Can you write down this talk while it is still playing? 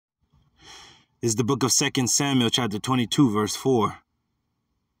This is the book of 2 Samuel, chapter 22, verse 4.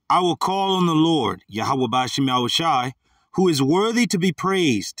 I will call on the Lord, YAHAWASHI, who is worthy to be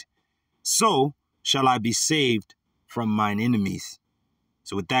praised. So shall I be saved from mine enemies.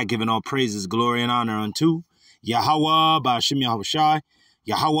 So with that, giving all praises, glory, and honor unto YAHAWAH, BAHASHAM,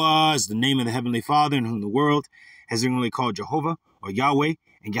 YAHAWAH is the name of the Heavenly Father, in whom the world has ignorantly called Jehovah, or Yahweh.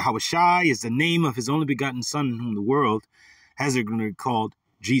 And YAHAWASHI is the name of his only begotten Son, in whom the world has ignorantly called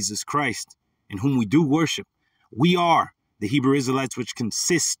Jesus Christ, in whom we do worship. We are the Hebrew Israelites, which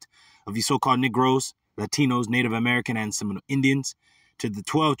consist of the so-called Negroes, Latinos, Native American, and Seminole Indians. To the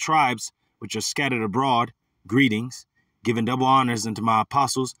 12 tribes which are scattered abroad, greetings, giving double honors unto my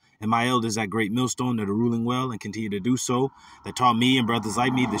apostles and my elders at Great Millstone that are ruling well and continue to do so, that taught me and brothers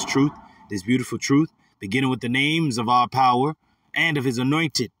like me this truth, this beautiful truth, beginning with the names of our power and of his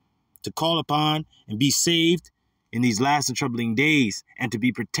anointed, to call upon and be saved in these last and troubling days, and to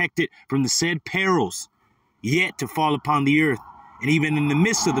be protected from the said perils yet to fall upon the earth. And even in the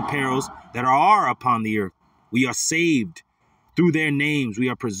midst of the perils that are upon the earth, we are saved through their names. We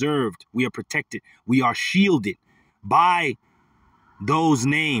are preserved. We are protected. We are shielded by those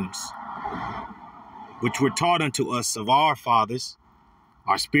names which were taught unto us of our fathers,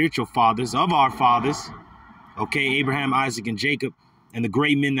 our spiritual fathers, of our fathers, okay, Abraham, Isaac, and Jacob, and the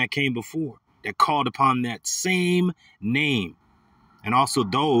great men that came before, that called upon that same name, and also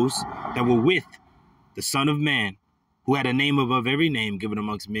those that were with the Son of Man, who had a name above every name given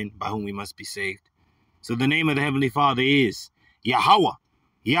amongst men, by whom we must be saved. So the name of the Heavenly Father is YAHAWAH.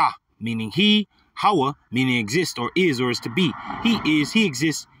 Yah, meaning he, Hawa, meaning exist, or is to be. He is, he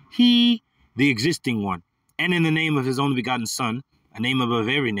exists, he, the existing one. And in the name of his only begotten Son, a name above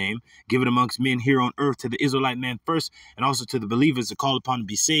every name, given amongst men here on earth, to the Israelite man first, and also to the believers that call upon to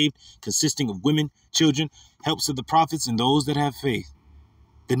be saved, consisting of women, children, helps of the prophets, and those that have faith.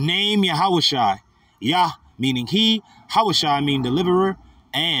 The name YAHAWASHI, Yah, meaning he, Hawashai, meaning deliverer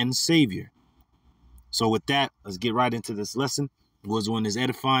and savior. So with that, let's get right into this lesson. It was one is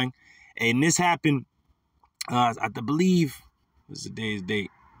edifying. And this happened, I believe, what's today's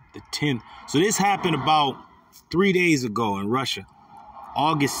date? The 10th. So this happened about 3 days ago in Russia,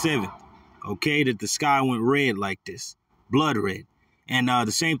 August 7th, okay, that the sky went red like this, blood red. And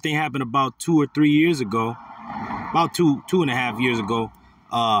the same thing happened about 2 or 3 years ago, about two and a half years ago,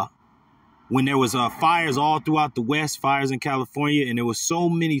 when there was fires all throughout the West, fires in California, and there was so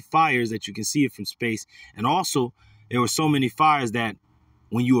many fires that you can see it from space. And also, there were so many fires that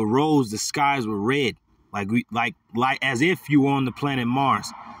when you arose, the skies were red, like as if you were on the planet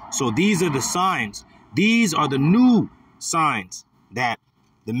Mars. So these are the signs. These are the new signs that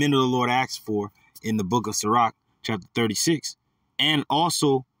the men of the Lord asked for in the book of Sirach, chapter 36. And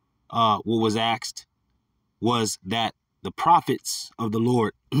also what was asked was that the prophets of the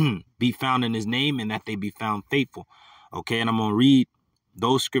Lord be found in his name, and that they be found faithful. Okay, and I'm going to read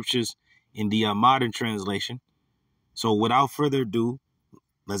those scriptures in the modern translation. So without further ado,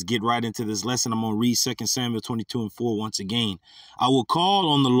 let's get right into this lesson. I'm going to read 2 Samuel 22 and 4 once again. I will call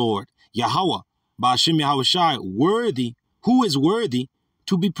on the Lord, YAHAWAH, BAHASHAM, YAHAWASHI, worthy, who is worthy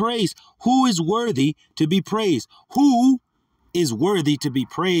to be praised. Who is worthy to be praised? Who is worthy to be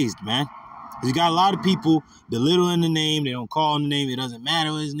praised, man? You got a lot of people belittling the name. They don't call on the name. It doesn't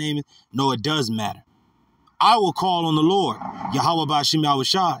matter what his name is. No, it does matter. I will call on the Lord, YAHAWAH, BAHASHAM,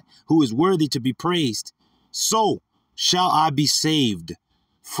 YAHAWASHI, who is worthy to be praised. So shall I be saved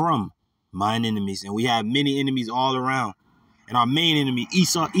from mine enemies. And we have many enemies all around. And our main enemy,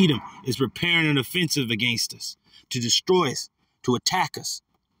 Esau, Edom, is preparing an offensive against us, to destroy us, to attack us,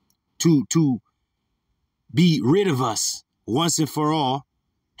 to be rid of us once and for all,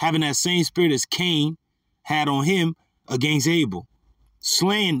 having that same spirit as Cain had on him against Abel,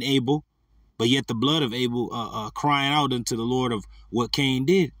 slaying Abel, but yet the blood of Abel crying out unto the Lord of what Cain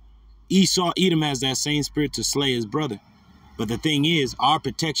did. Esau, Edom has that same spirit to slay his brother. But the thing is, our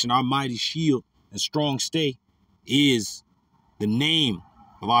protection, our mighty shield and strong stay is the name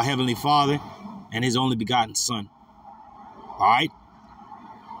of our Heavenly Father and his only begotten Son. All right?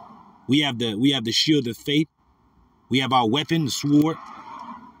 We have the shield of faith. We have our weapon, the sword,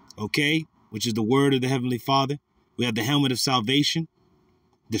 okay, which is the word of the Heavenly Father. We have the helmet of salvation,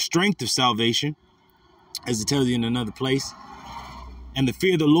 the strength of salvation, as it tells you in another place. And the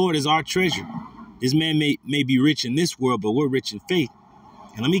fear of the Lord is our treasure. This man may be rich in this world, but we're rich in faith.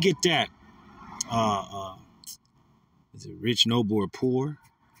 And let me get that. Is it rich, noble, or poor?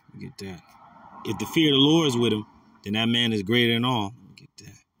 Let me get that. If the fear of the Lord is with him, then that man is greater than all. Let me get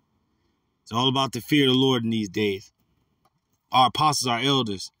that. It's all about the fear of the Lord in these days. Our apostles, our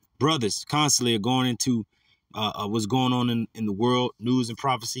elders, brothers constantly are going into what's going on in the world, news and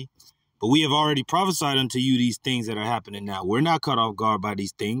prophecy. But we have already prophesied unto you these things that are happening now. We're not caught off guard by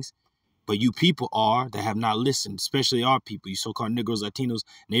these things, but you people are that have not listened, especially our people, you so-called Negroes, Latinos,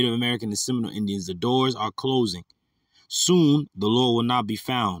 Native American, and Seminole Indians. The doors are closing. Soon the Lord will not be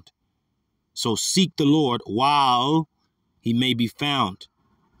found. So seek the Lord while he may be found.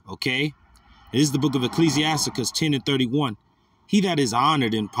 Okay? This is the book of Ecclesiasticus 10:31. He that is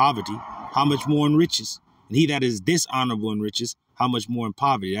honored in poverty, how much more in riches? And he that is dishonorable in riches, how much more in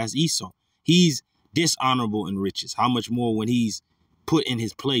poverty? That's Esau. He's dishonorable in riches. How much more when he's put in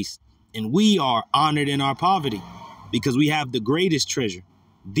his place? And we are honored in our poverty because we have the greatest treasure,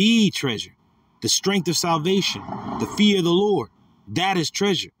 the strength of salvation, the fear of the Lord. That is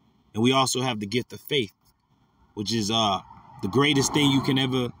treasure. And we also have the gift of faith, which is the greatest thing you can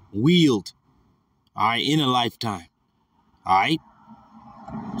ever wield, all right, in a lifetime. All right.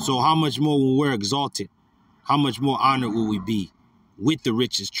 So how much more when we're exalted? How much more honored will we be with the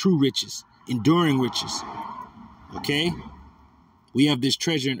riches, true riches, enduring riches? Okay. We have this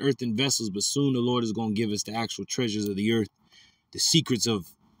treasure in earthen vessels, but soon the Lord is going to give us the actual treasures of the earth, the secrets of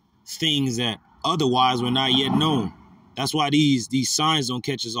things that otherwise were not yet known. That's why these signs don't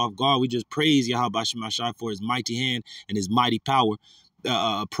catch us off guard. We just praise YAHAWASHI for his mighty hand and his mighty power.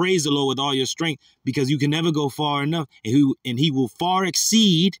 Praise the Lord with all your strength, because you can never go far enough, and he will far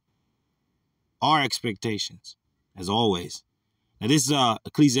exceed our expectations, as always. Now this is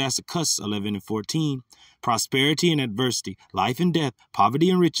Ecclesiasticus 11:14. Prosperity and adversity, life and death,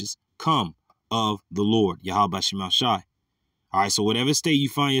 poverty and riches come of the Lord, YAHAWASHI. All right, so whatever state you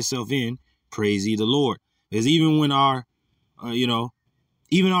find yourself in, praise ye the Lord. Because even when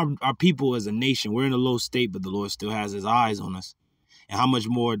even our people as a nation, we're in a low state, but the Lord still has his eyes on us. And how much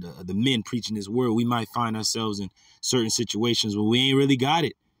more the men preaching his word, we might find ourselves in certain situations where we ain't really got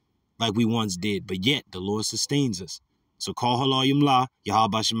it like we once did, but yet the Lord sustains us. So call halayim la,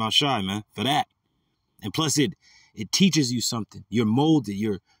 YAHAWASHI, man, for that. And plus it teaches you something. You're molded,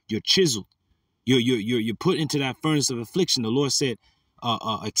 you're chiseled. You're put into that furnace of affliction. The Lord said,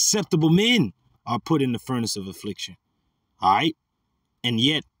 acceptable men are put in the furnace of affliction. All right. And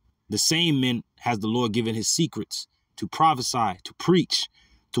yet the same men has the Lord given his secrets to prophesy, to preach,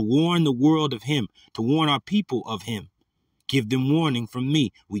 to warn the world of him, to warn our people of him. Give them warning from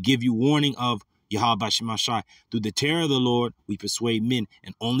me. We give you warning of YAHAWASHI. Through the terror of the Lord, we persuade men,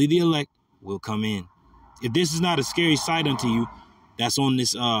 and only the elect will come in. If this is not a scary sight unto you, that's on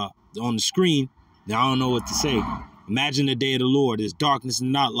this on the screen, then I don't know what to say. Imagine the day of the Lord. There's darkness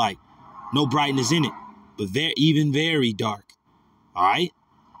and not light. No brightness in it, but even very dark. All right?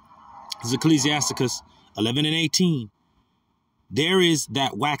 This is Ecclesiasticus 11:18. There is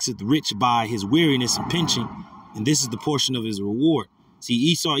that waxeth rich by his weariness and pinching, and this is the portion of his reward. See,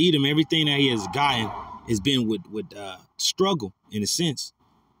 Esau, Edom, everything that he has gotten has been with struggle, in a sense.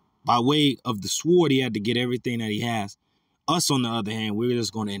 By way of the sword, he had to get everything that he has. Us, on the other hand, we're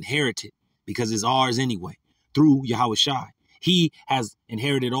just going to inherit it because it's ours anyway, through YAHAWASHI. He has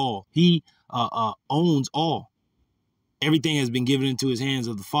inherited all. He owns all. Everything has been given into his hands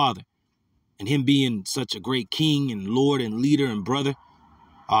of the Father. And him being such a great king and Lord and leader and brother,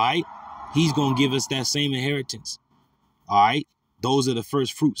 all right, he's going to give us that same inheritance. All right, those are the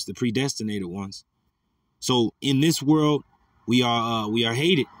first fruits, the predestinated ones. So in this world, we are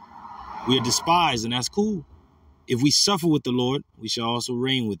hated. We are despised, and that's cool. If we suffer with the Lord, we shall also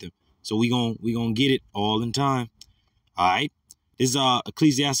reign with him. So we gonna get it all in time. All right. This is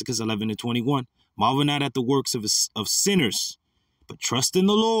Ecclesiasticus 11:21. Marvel not at the works of sinners, but trust in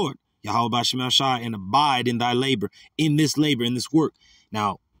the Lord, YAHAWASHI, and abide in thy labor, in this work.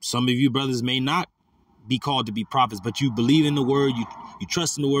 Now, some of you brothers may not be called to be prophets, but you believe in the word, you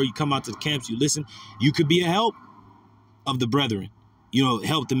trust in the word, you come out to the camps, you listen. You could be a help of the brethren.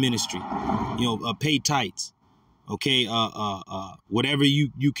 Help the ministry, pay tithes, okay, whatever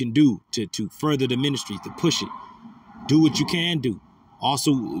you can do to further the ministry, to push it. Do what you can do.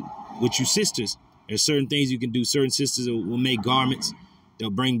 Also, with you sisters, there's certain things you can do. Certain sisters will make garments. They'll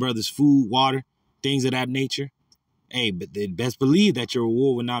bring brothers food, water, things of that nature. Hey, but they best believe that your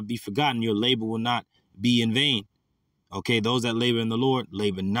reward will not be forgotten. Your labor will not be in vain. Okay, those that labor in the Lord,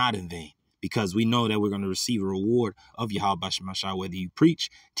 labor not in vain. Because we know that we're going to receive a reward of YAHAWASHI, whether you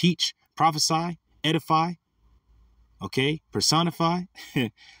preach, teach, prophesy, edify, okay, personify,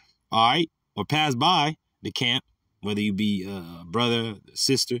 all right, or pass by the camp, whether you be a brother,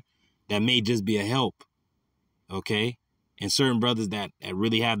 sister, that may just be a help, okay? And certain brothers that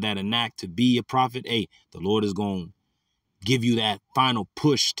really have that knack to be a prophet, hey, the Lord is going to give you that final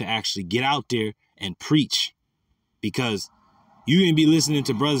push to actually get out there and preach, because you can be listening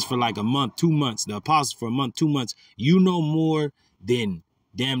to brothers for like a month, 2 months, the apostles for a month, 2 months. You know more than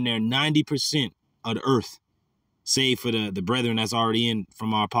damn near 90% of the earth, save for the brethren that's already in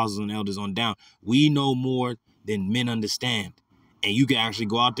from our apostles and elders on down. We know more than men understand. And you can actually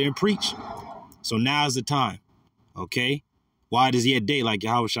go out there and preach. So now's the time, okay? While it is yet day, like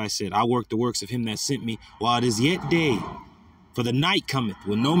YAHAWASHI said, I work the works of him that sent me while it is yet day. For the night cometh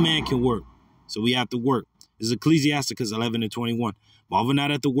when no man can work. So we have to work. This is Ecclesiasticus 11:21. Marvel not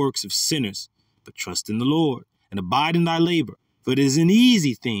at the works of sinners, but trust in the Lord and abide in thy labor. For it is an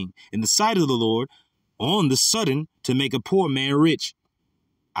easy thing in the sight of the Lord on the sudden to make a poor man rich.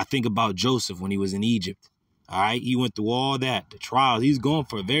 I think about Joseph when he was in Egypt. All right, he went through all that, the trials. He's gone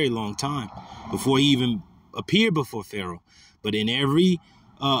for a very long time before he even appeared before Pharaoh. But in every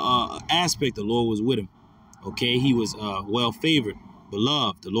aspect, the Lord was with him. Okay, he was well favored,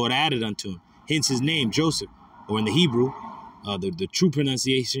 beloved. The Lord added unto him. Hence his name, Joseph, or in the Hebrew, the true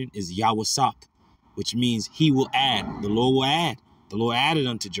pronunciation is YAHAWASHI, which means he will add. The Lord will add. The Lord added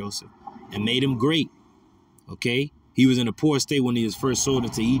unto Joseph and made him great. Okay, he was in a poor state when he was first sold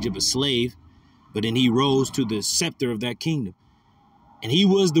into Egypt, a slave. But then he rose to the scepter of that kingdom. And he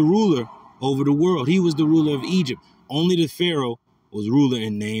was the ruler over the world. He was the ruler of Egypt. Only the Pharaoh was ruler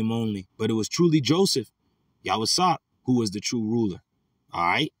in name only. But it was truly Joseph, YAHAWASHI, who was the true ruler. All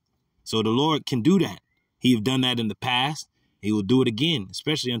right? So the Lord can do that. He have done that in the past. He will do it again,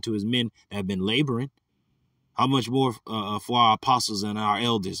 especially unto his men that have been laboring. How much more for our apostles and our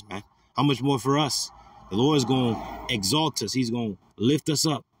elders, man? How much more for us? The Lord is going to exalt us. He's going to lift us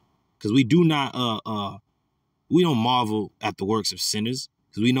up. Because we do not, we don't marvel at the works of sinners,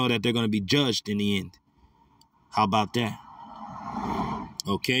 because we know that they're going to be judged in the end. How about that?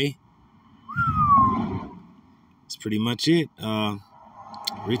 Okay. That's pretty much it.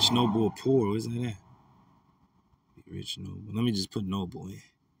 Rich, noble, or poor. Isn't that? Rich, noble. Let me just put noble in.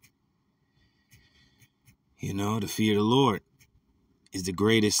 You know, the fear of the Lord is the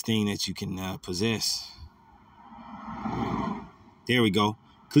greatest thing that you can possess. There we go.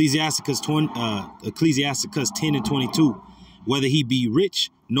 Ecclesiasticus 10:22. Whether he be rich,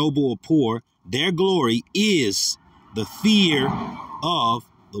 noble, or poor, their glory is the fear of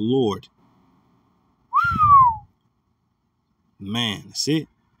the Lord. Man, that's it.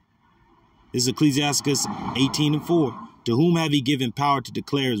 This is Ecclesiasticus 18:4. To whom have he given power to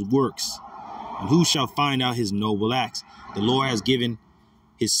declare his works? And who shall find out his noble acts? The Lord has given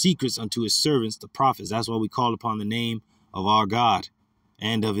his secrets unto his servants, the prophets. That's why we call upon the name of our God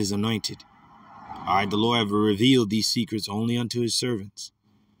and of his anointed. All right, the Lord have revealed these secrets only unto his servants.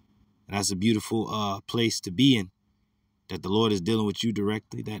 And that's a beautiful place to be in, that the Lord is dealing with you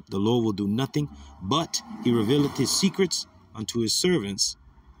directly, that the Lord will do nothing, but he revealeth his secrets unto his servants,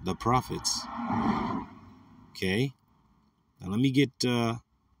 the prophets. Okay. Now let me get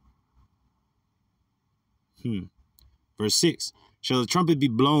verse 6. Shall the trumpet be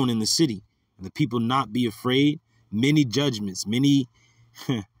blown in the city, and the people not be afraid? Many judgments, many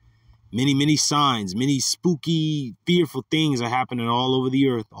signs, many spooky, fearful things are happening all over the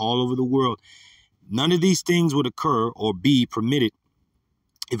earth, all over the world. None of these things would occur or be permitted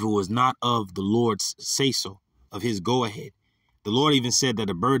if it was not of the Lord's say-so, of his go-ahead. The Lord even said that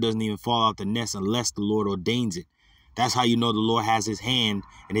a bird doesn't even fall out the nest unless the Lord ordains it. That's how you know the Lord has his hand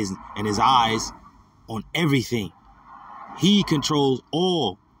and his eyes on everything. He controls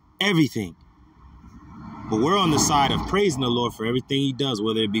everything. But we're on the side of praising the Lord for everything he does,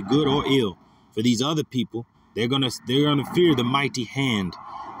 whether it be good or ill. For these other people, they're gonna fear the mighty hand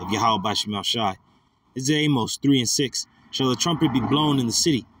of Yahweh. This is Amos 3:6. Shall the trumpet be blown in the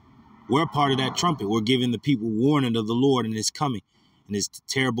city? We're part of that trumpet. We're giving the people warning of the Lord and his coming and his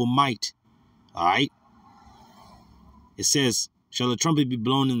terrible might. All right. It says, shall the trumpet be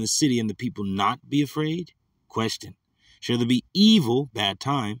blown in the city and the people not be afraid? Question. Shall there be evil, bad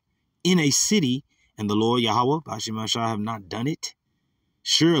time, in a city and the Lord Yahweh, BAHASHAM, have not done it?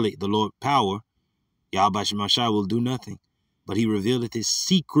 Surely the Lord power, Yahweh BAHASHAM, will do nothing, but he revealeth his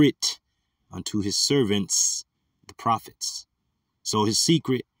secret unto his servants, the prophets. So his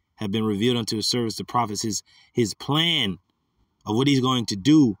secret had been revealed unto his servants, the prophets. His plan of what he's going to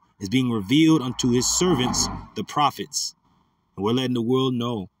do is being revealed unto his servants, the prophets. And we're letting the world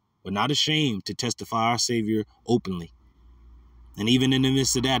know we're not ashamed to testify our Savior openly. And even in the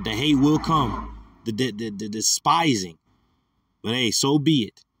midst of that, the hate will come, the despising. But hey, so be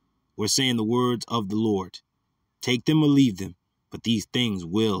it. We're saying the words of the Lord. Take them or leave them, but these things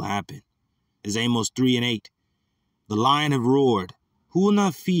will happen. It's Amos 3:8. The lion have roared. Who will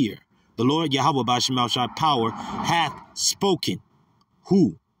not fear? The Lord Yahweh BAHASHAM power hath spoken.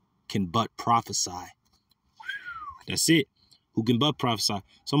 Who can but prophesy? That's it. Who can but prophesy?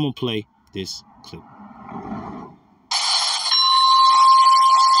 So I'm going to play this clip.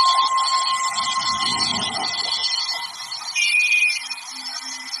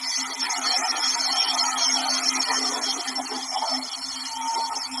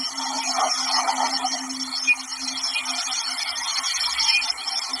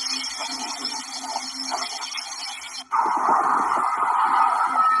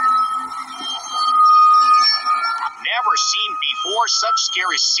 such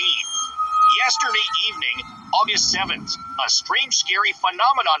scary scene. Yesterday evening, August 7th, a strange scary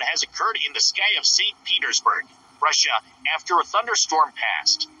phenomenon has occurred in the sky of St. Petersburg, Russia, after a thunderstorm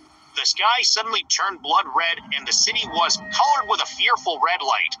passed. The sky suddenly turned blood red and the city was colored with a fearful red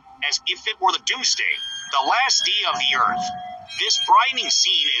light, as if it were the doomsday, the last day of the earth. This frightening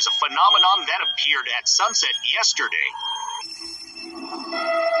scene is a phenomenon that appeared at sunset yesterday.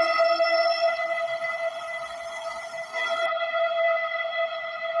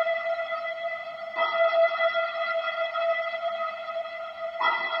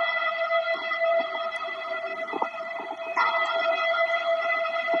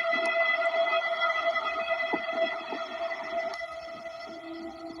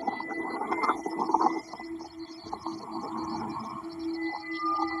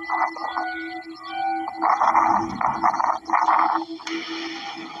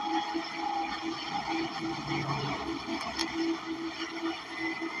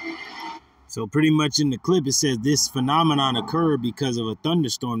 So pretty much in the clip, it says this phenomenon occurred because of a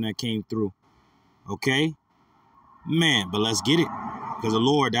thunderstorm that came through. Okay? Man, but let's get it. Because the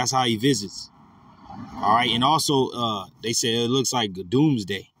Lord, that's how he visits. All right. And also, they say it looks like a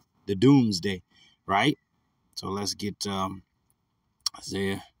doomsday. The doomsday. Right? So let's get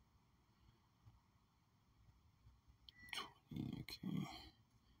Isaiah. Okay.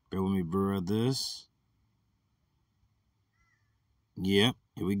 Bear with me, brothers. Yep.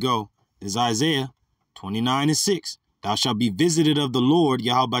 Here we go. This is Isaiah 29:6. Thou shalt be visited of the Lord,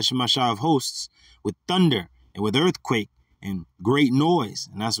 YAHAWASHI of hosts, with thunder and with earthquake and great noise.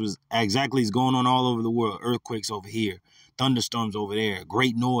 And that's what exactly is going on all over the world. Earthquakes over here, thunderstorms over there,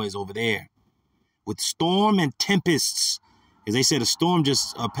 great noise over there. With storm and tempests. As they said, a storm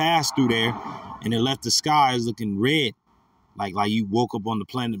just passed through there and it left the skies looking red, like you woke up on the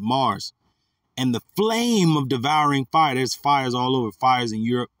planet Mars. And the flame of devouring fire. There's fires all over. Fires in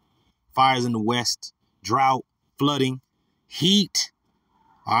Europe. Fires in the West, drought, flooding, heat,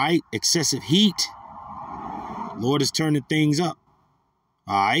 all right, excessive heat. Lord is turning things up,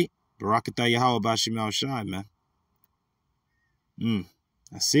 all right. BARAK YAHAWAH, man.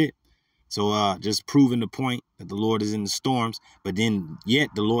 That's it. So just proving the point that the Lord is in the storms, but then yet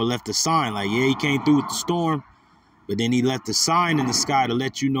the Lord left a sign, like, yeah, he came through with the storm, but then he left a sign in the sky to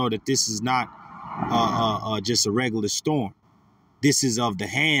let you know that this is not just a regular storm. This is of the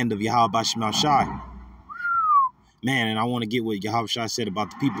hand of YAHAWASHI. Man, and I want to get what YAHAWASHI said about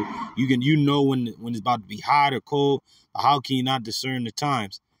the people. You know when it's about to be hot or cold. How can you not discern the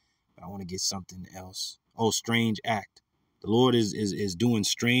times? But I want to get something else. Oh, strange act. The Lord is doing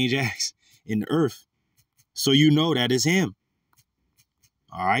strange acts in the earth. So you know that is him.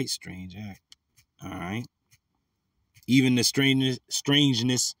 All right, strange act. All right. Even the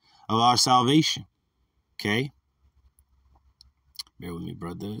strangeness of our salvation. Okay. Bear with me,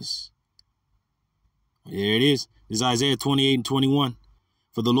 brothers. There it is. This is Isaiah 28:21.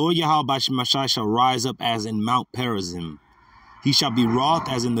 For the Lord YAHAWASHI shall rise up as in Mount Perazim. He shall be wroth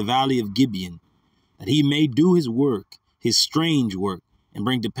as in the valley of Gibeon, that he may do his work, his strange work, and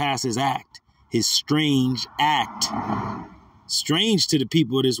bring to pass his act, his strange act. Strange to the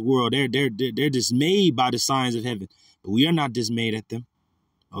people of this world. They're dismayed by the signs of heaven, but we are not dismayed at them.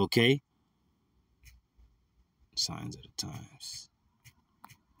 Okay? Signs of the times.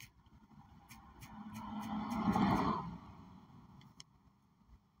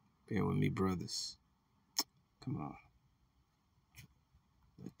 Bear with me, brothers. Come on.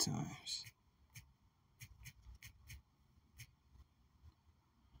 The times.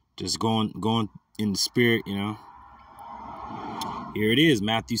 Just going in the spirit, you know. Here it is,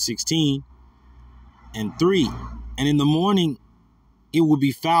 Matthew 16:3. And in the morning it will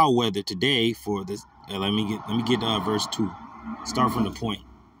be foul weather today for this. Let me get verse 2. Start from the point.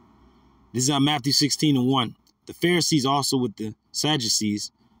 This is Matthew 16:1. The Pharisees also with the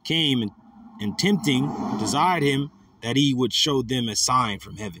Sadducees came and tempting desired him that he would show them a sign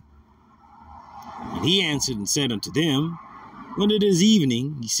from heaven. And he answered and said unto them, when it is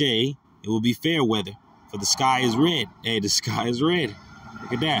evening, ye say, it will be fair weather, for the sky is red. Hey, the sky is red.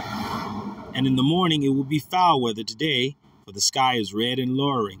 Look at that. And in the morning it will be foul weather today, for the sky is red and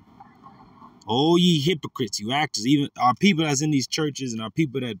lowering. Oh, ye hypocrites, you actors, even our people that's in these churches and our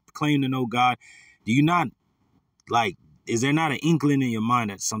people that claim to know God, do you not, like, is there not an inkling in your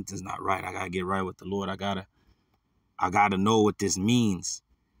mind that something's not right? I got to get right with the Lord. I gotta know what this means.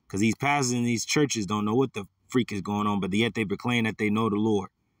 Because these pastors in these churches don't know what the freak is going on, but yet they proclaim that they know the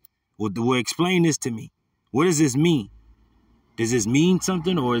Lord. Well, explain this to me. What does this mean? Does this mean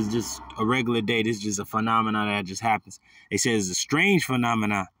something, or is it just a regular day? This is just a phenomenon that just happens. They say it's a strange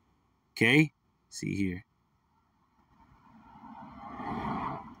phenomenon. Okay? See here.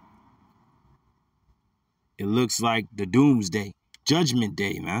 It looks like the doomsday, judgment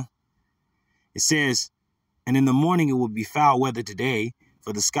day, man. It says, and in the morning it will be foul weather today,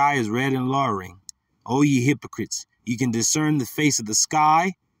 for the sky is red and lowering. O ye hypocrites, ye can discern the face of the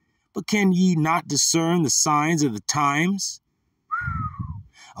sky, but can ye not discern the signs of the times?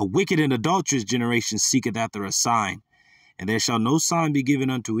 A wicked and adulterous generation seeketh after a sign, and there shall no sign be given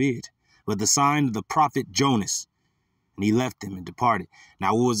unto it, but the sign of the prophet Jonas. And he left them and departed.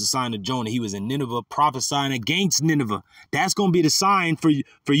 Now, what was the sign of Jonah? He was in Nineveh prophesying against Nineveh. That's going to be the sign for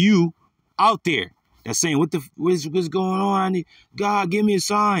you out there. That's saying, what's going on? I need, God, give me a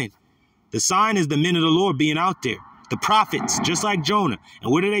sign. The sign is the men of the Lord being out there. The prophets, just like Jonah.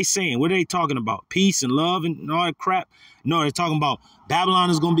 And what are they saying? What are they talking about? Peace and love and all that crap? No, they're talking about Babylon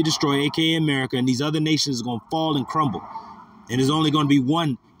is going to be destroyed, a.k.a. America, and these other nations are going to fall and crumble. And there's only going to be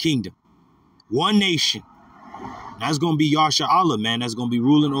one kingdom, one nation. That's going to be YAHAWAH, man. That's going to be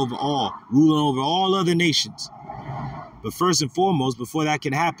ruling over all other nations. But first and foremost, before that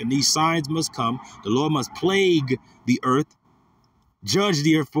can happen, these signs must come. The Lord must plague the earth, judge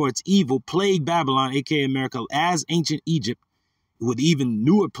the earth for its evil, plague Babylon, a.k.a. America, as ancient Egypt, with even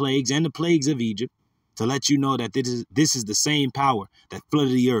newer plagues and the plagues of Egypt, to let you know that this is the same power that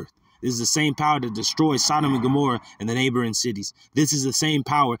flooded the earth. This is the same power that destroyed Sodom and Gomorrah and the neighboring cities. This is the same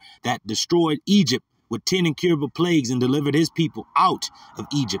power that destroyed Egypt with 10 incurable plagues and delivered his people out of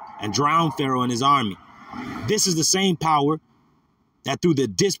Egypt and drowned Pharaoh and his army. This is the same power that through the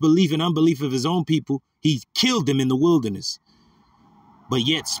disbelief and unbelief of his own people, he killed them in the wilderness, but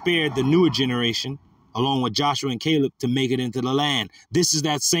yet spared the newer generation, along with Joshua and Caleb, to make it into the land. This is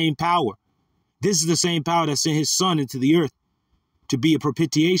that same power. This is the same power that sent his son into the earth to be a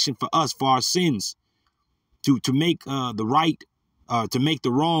propitiation for us, for our sins, to make to make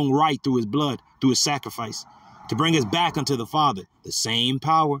the wrong right through his blood, through his sacrifice, to bring us back unto the Father. The same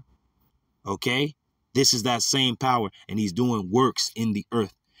power, okay? This is that same power, and he's doing works in the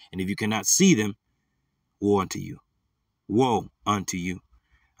earth. And if you cannot see them, woe unto you. Woe unto you.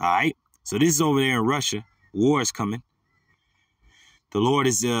 All right? So this is over there in Russia. War is coming. The Lord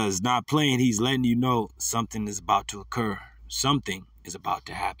is not playing. He's letting you know something is about to occur. Something is about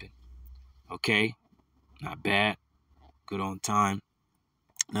to happen. Okay? Not bad. Good on time.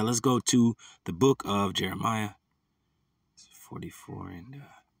 Now let's go to the book of Jeremiah. 44 and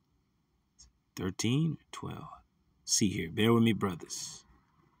 13, 12. See here. Bear with me, brothers.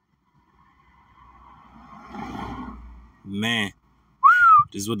 Man,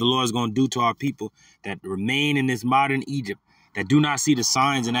 this is what the Lord is going to do to our people that remain in this modern Egypt, that do not see the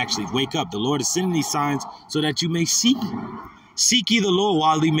signs and actually wake up. The Lord is sending these signs so that you may seek. Seek ye the Lord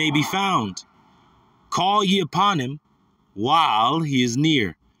while he may be found. Call ye upon him while he is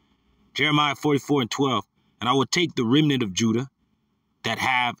near. Jeremiah 44 and 12. And I will take the remnant of Judah that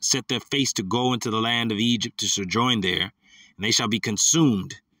have set their face to go into the land of Egypt to sojourn there, and they shall be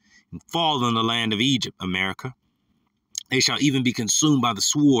consumed and fall in the land of Egypt, America. They shall even be consumed by the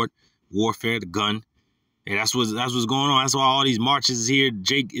sword, warfare, the gun. And that's what's going on. That's why all these marches is here.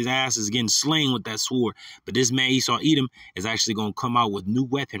 Jake, his ass is getting slain with that sword. But this man, Esau Edom, is actually going to come out with new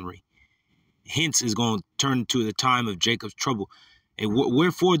weaponry. Hence is going to turn into the time of Jacob's trouble. And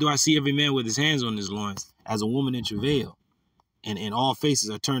wherefore do I see every man with his hands on his loins, as a woman in travail? And all faces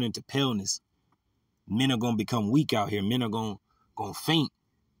are turned into paleness. Men are going to become weak out here. Men are going to faint.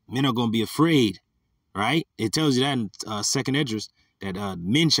 Men are going to be afraid, right? It tells you that in 2nd Esdras, that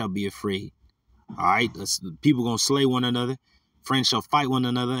men shall be afraid. All right? People going to slay one another. Friends shall fight one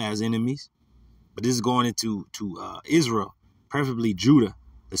another as enemies. But this is going into Israel, preferably Judah,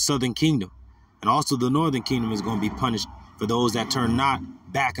 the southern kingdom. And also the northern kingdom is going to be punished for those that turn not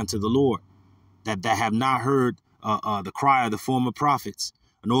back unto the Lord, that have not heard the cry of the former prophets,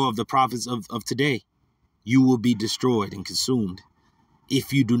 nor of the prophets of today. You will be destroyed and consumed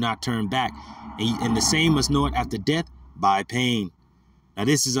if you do not turn back. And the same must know it after death by pain. Now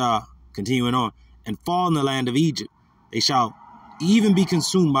this is continuing on. And fall in the land of Egypt. They shall even be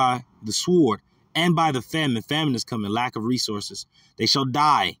consumed by the sword and by the famine. Famine is coming, lack of resources. They shall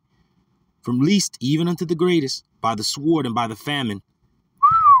die from least even unto the greatest by the sword and by the famine.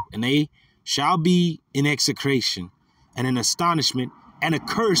 And they shall be in execration and in astonishment and a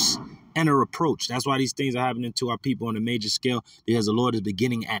curse and a reproach. That's why these things are happening to our people on a major scale, because the Lord is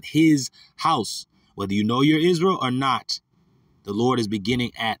beginning at his house. Whether you know you're Israel or not, the Lord is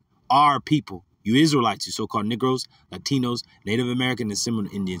beginning at our people. You Israelites, you so-called Negroes, Latinos, Native American, and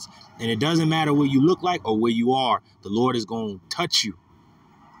Seminole Indians. And it doesn't matter what you look like or where you are. The Lord is going to touch you.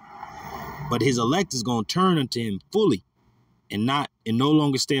 But his elect is going to turn unto him fully and no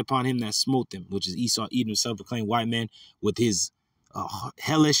longer stay upon him that smote them, which is Esau, Edom, self-proclaimed white man with his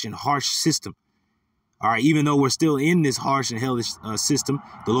hellish and harsh system. All right, even though we're still in this harsh and hellish system,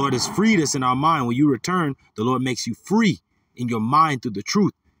 the Lord has freed us in our mind. When you return, the Lord makes you free in your mind through the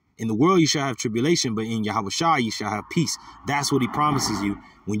truth. In the world, you shall have tribulation, but in YAHAWASHI, you shall have peace. That's what he promises you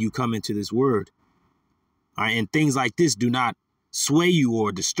when you come into this word. All right, and things like this do not sway you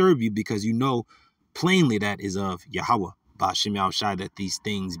or disturb you, because you know plainly that is of Yahweh, BAHASHAM YAHWASHI, that these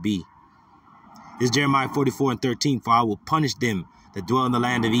things be. This is Jeremiah 44:13. For I will punish them that dwell in the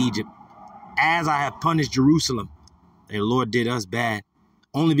land of Egypt, as I have punished Jerusalem. And the Lord did us bad,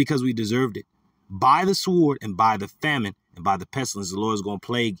 only because we deserved it. By the sword and by the famine and by the pestilence, the Lord is going to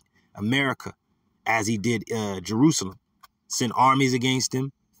plague America as he did Jerusalem. Send armies against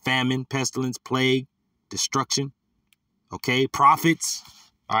him, famine, pestilence, plague, destruction. Okay, prophets.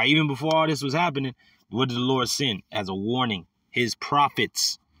 All right, even before all this was happening, what did the Lord send as a warning? His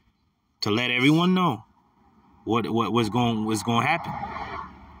prophets, to let everyone know what was going to happen.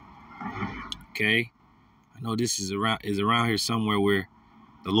 Okay, I know this is around here somewhere where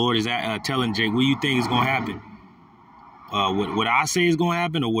the Lord is telling Jake, what you think is going to happen? What I say is going to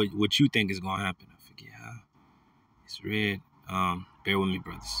happen, or what you think is going to happen? I forget how. It's red. Bear with me,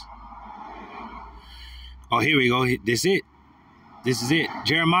 brothers. Oh, here we go. This is it.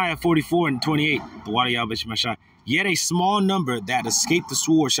 Jeremiah 44:28. Yet a small number that escape the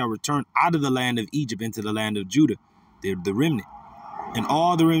sword shall return out of the land of Egypt into the land of Judah, the remnant. And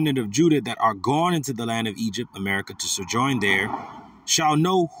all the remnant of Judah that are gone into the land of Egypt, America, to sojourn there, shall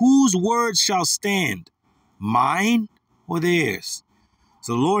know whose words shall stand, mine or theirs.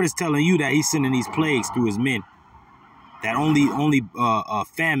 So the Lord is telling you that he's sending these plagues through his men. That only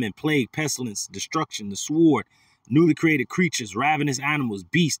famine, plague, pestilence, destruction, the sword, newly created creatures, ravenous animals,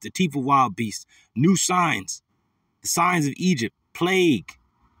 beasts, the teeth of wild beasts, new signs, the signs of Egypt, plague,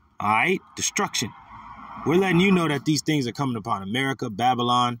 all right, destruction. We're letting you know that these things are coming upon America,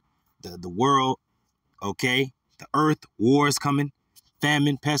 Babylon, the world, okay, the earth, war is coming,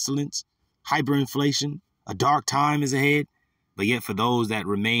 famine, pestilence, hyperinflation, a dark time is ahead. But yet for those that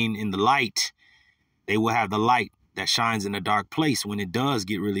remain in the light, they will have the light that shines in a dark place when it does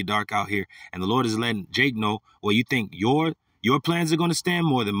get really dark out here. And the Lord is letting Jake know, well, you think your plans are going to stand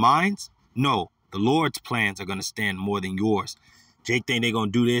more than mine? No, the Lord's plans are going to stand more than yours. Jake think they're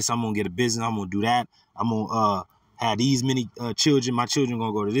going to do this. I'm going to get a business. I'm going to do that. I'm going to have these many children. My children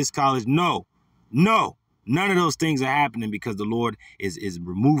going to go to this college. No, none of those things are happening, because the Lord is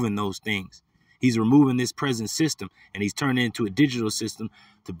removing those things. He's removing this present system, and he's turning it into a digital system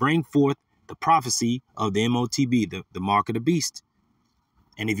to bring forth the prophecy of the MOTB, the mark of the beast.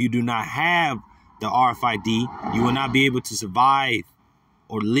 And if you do not have the RFID, you will not be able to survive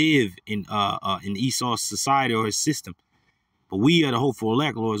or live in Esau's society or his system. But we are the hopeful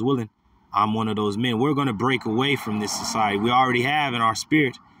elect, Lord is willing. I'm one of those men. We're going to break away from this society. We already have in our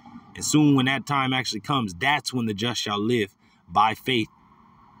spirit. And soon when that time actually comes, that's when the just shall live by faith.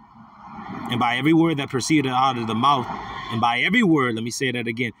 And by every word that proceeded out of the mouth, and by every word, let me say that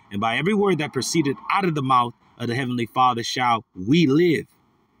again, and by every word that proceeded out of the mouth of the Heavenly Father shall we live.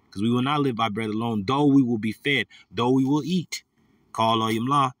 Because we will not live by bread alone, though we will be fed, though we will eat. Call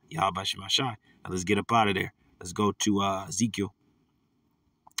Yahweh, YAHAWASHI. Now let's get up out of there. Let's go to Ezekiel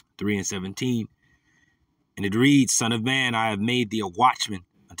 3:17. And it reads, Son of man, I have made thee a watchman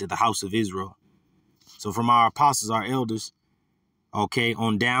unto the house of Israel. So from our apostles, our elders, okay,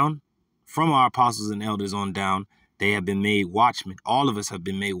 on down, from our apostles and elders on down, they have been made watchmen. All of us have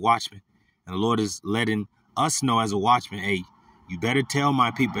been made watchmen. And the Lord is letting us know as a watchman, hey, you better tell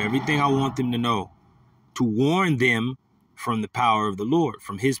my people everything I want them to know, to warn them from the power of the Lord,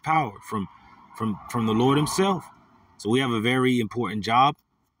 from his power, from the Lord himself. So we have a very important job,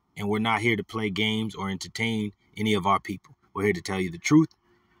 and we're not here to play games or entertain any of our people. We're here to tell you the truth,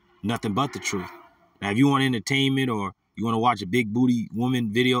 nothing but the truth. Now, if you want entertainment or you want to watch a big booty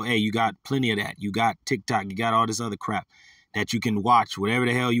woman video, hey, you got plenty of that. You got TikTok, you got all this other crap that you can watch, whatever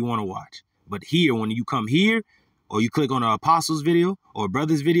the hell you want to watch. But here, when you come here, or you click on an apostles video or a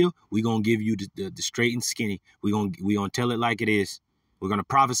brother's video, we're going to give you the straight and skinny. We're going to tell it like it is. We're going to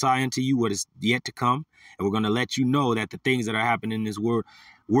prophesy unto you what is yet to come. And we're going to let you know that the things that are happening in this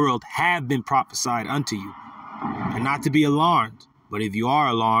world have been prophesied unto you. And not to be alarmed. But if you are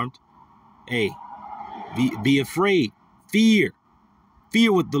alarmed, hey, be afraid. Fear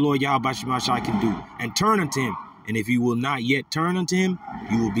what the Lord YAHAWASHI can do, and turn unto him. And if you will not yet turn unto him,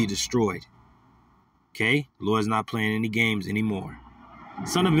 you will be destroyed. Okay? The Lord's not playing any games anymore.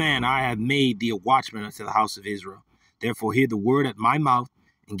 Son of man, I have made thee a watchman unto the house of Israel. Therefore hear the word at my mouth,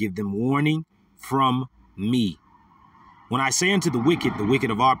 and give them warning from me. When I say unto the wicked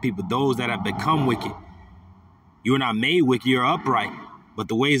of our people, those that have become wicked, you are not made wicked, you are upright. But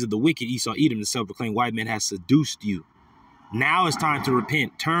the ways of the wicked, Esau, Edom, the self-proclaimed white man, has seduced you. Now it's time to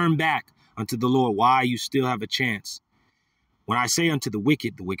repent. Turn back unto the Lord while you still have a chance. When I say unto the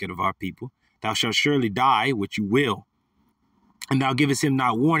wicked of our people, thou shalt surely die, which you will, and thou givest him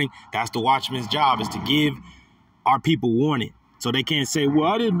not warning. That's the watchman's job, is to give our people warning. So they can't say,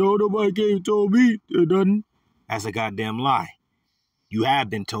 well, I didn't know, nobody came and told me. That's a goddamn lie. You have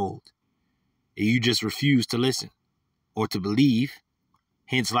been told. You just refuse to listen or to believe.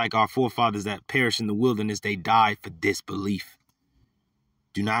 Hence, like our forefathers that perished in the wilderness, they died for disbelief.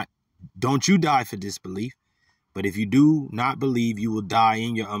 Don't you die for disbelief. But if you do not believe, you will die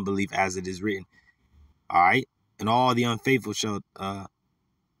in your unbelief, as it is written. All right. And all the unfaithful shall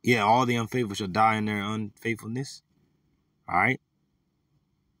die in their unfaithfulness. All right.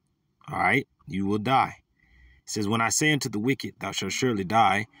 All right. You will die. It says, when I say unto the wicked, thou shalt surely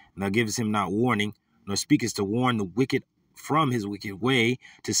die, and thou givest him not warning, nor speakest to warn the wicked from his wicked way,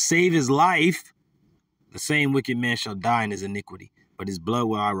 to save his life, the same wicked man shall die in his iniquity. But his blood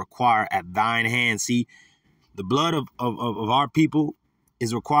will I require at thine hand. See, the blood of our people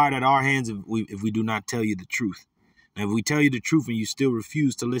is required at our hands if we do not tell you the truth. And if we tell you the truth and you still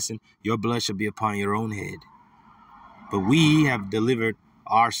refuse to listen, your blood shall be upon your own head. But we have delivered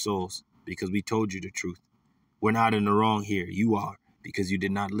our souls because we told you the truth. We're not in the wrong here. You are, because you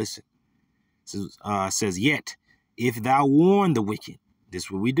did not listen. It says, yet, if thou warn the wicked, this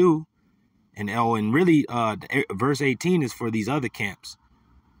is what we do. And really, verse 18 is for these other camps.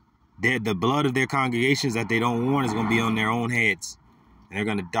 The blood of their congregations that they don't warn is going to be on their own heads. And they're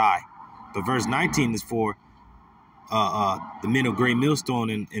going to die. But verse 19 is for the men of Great Millstone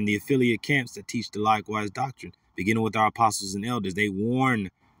and the affiliate camps that teach the likewise doctrine. Beginning with our apostles and elders, they warn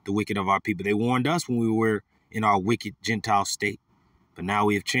the wicked of our people. They warned us when we were in our wicked Gentile state. But now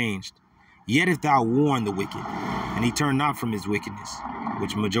we have changed. Yet if thou warn the wicked, and he turn not from his wickedness,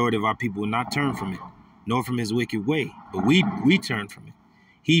 which majority of our people will not turn from it, nor from his wicked way, but we turn from it,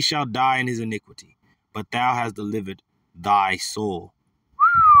 he shall die in his iniquity. But thou hast delivered thy soul.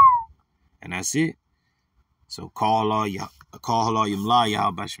 And that's it. So call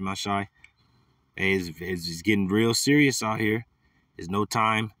YAHAWASHI. Hey, it's getting real serious out here. There's no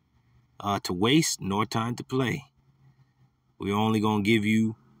time to waste, nor time to play. We're only going to give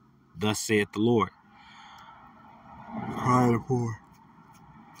you, thus saith the Lord. Cry the poor.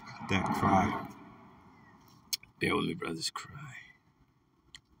 That cry. Bear with me, brothers. Cry.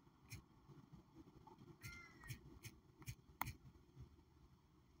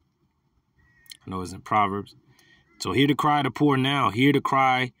 I know it's in Proverbs. So hear the cry of the poor now. Hear the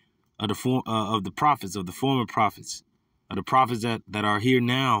cry of the prophets, of the former prophets, of the prophets that are here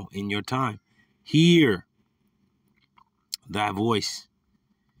now in your time. Hear thy voice.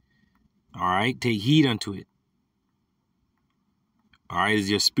 All right, take heed unto it. All right, is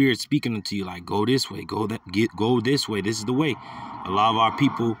your spirit speaking unto you like, go this way, go this way. This is the way. A lot of our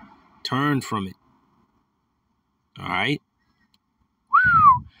people turn from it. All right.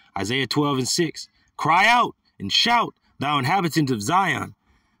 Isaiah 12:6. Cry out and shout, thou inhabitant of Zion,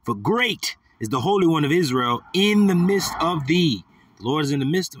 for great is the Holy One of Israel in the midst of thee. The Lord is in the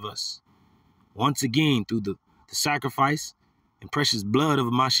midst of us. Once again, through the sacrifice and precious blood of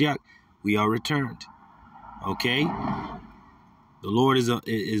Mashiach, we are returned. Okay? The Lord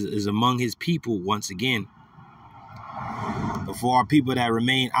is among his people once again. But for our people that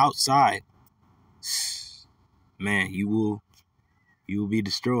remain outside, man, you will be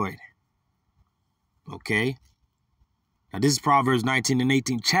destroyed. Okay? Now this is Proverbs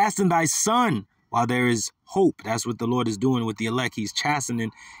 19:18. Chasten thy son while there is hope. That's what the Lord is doing with the elect. He's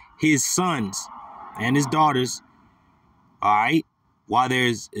chastening his sons and his daughters. All right? While there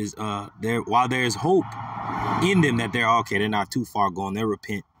is hope in them that they're not too far gone. They'll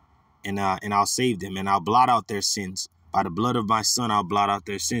repent and I'll save them and I'll blot out their sins. By the blood of my son, I'll blot out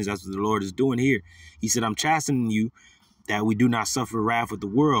their sins. That's what the Lord is doing here. He said, I'm chastening you that we do not suffer wrath with the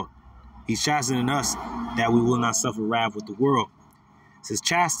world. He's chastening us that we will not suffer wrath with the world. It says,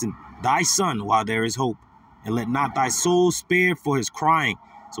 chasten thy son while there is hope, and let not thy soul spare for his crying.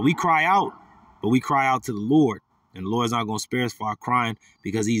 So we cry out, but we cry out to the Lord. And the Lord's not going to spare us for our crying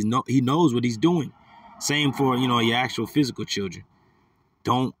because he knows what he's doing. Same for, your actual physical children.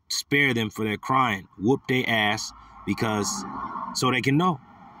 Don't spare them for their crying. Whoop their ass so they can know.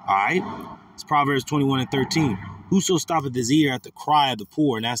 All right? It's Proverbs 21:13. Whoso stoppeth his ear at the cry of the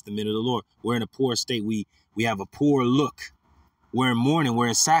poor, and that's the men of the Lord. We're in a poor state. We have a poor look. We're in mourning. We're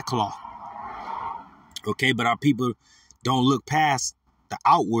in sackcloth. Okay, but our people don't look past the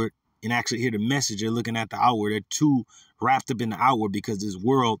outward and actually hear the message. They're looking at the outward. They're too wrapped up in the outward because this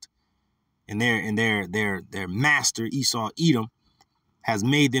world and their master, Esau, Edom, has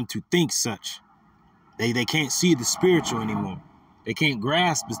made them to think such. They can't see the spiritual anymore. They can't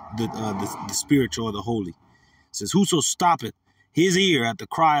grasp the spiritual or the holy. It says, whoso stoppeth his ear at the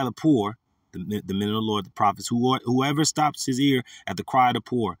cry of the poor, the men of the Lord, the prophets, whoever stops his ear at the cry of the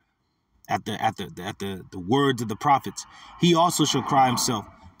poor, at the words of the prophets, he also shall cry himself,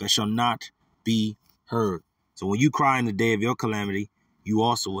 but shall not be heard. So when you cry in the day of your calamity, you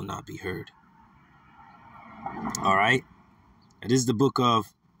also will not be heard. All right. And this is the book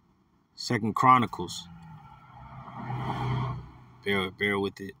of 2 Chronicles. Bear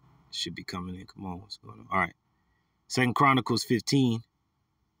with it. It should be coming in. Come on, what's going on? All right. 2 Chronicles 15.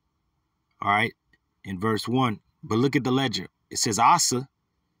 All right. In verse 1. But look at the ledger. It says Asa,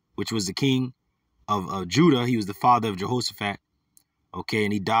 which was the king of Judah. He was the father of Jehoshaphat. Okay,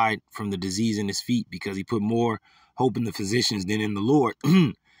 and he died from the disease in his feet because he put more hope in the physicians than in the Lord.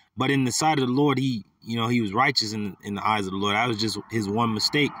 But in the sight of the Lord, he was righteous in the eyes of the Lord. That was just his one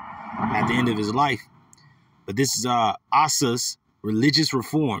mistake at the end of his life. But this is Asa's religious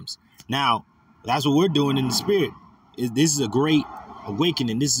reforms. Now, that's what we're doing in the spirit. This is a great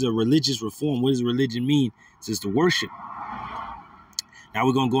awakening. This is a religious reform. What does religion mean? It's just to worship. Now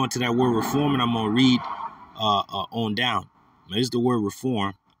we're going to go into that word reform, and I'm going to read on down. Now, this is the word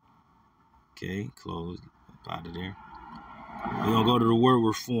reform. Okay, close up out of there. We're going to go to the word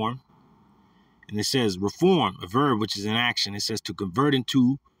reform. And it says reform, a verb, which is an action. It says to convert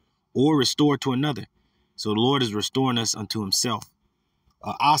into or restore to another. So the Lord is restoring us unto himself.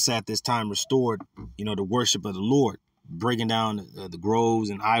 Asa at this time restored, the worship of the Lord, breaking down the groves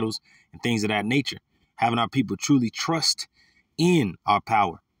and idols and things of that nature, having our people truly trust in our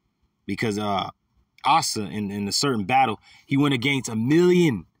power. Because Asa, in a certain battle, he went against a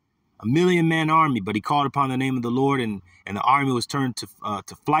million man army, but he called upon the name of the Lord, and the army was turned to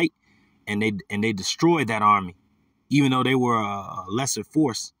flight, and they destroyed that army, even though they were a lesser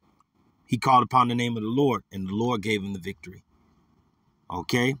force. He called upon the name of the Lord, and the Lord gave him the victory.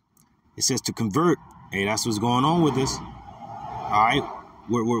 Okay, it says to convert. Hey, that's what's going on with us. All right,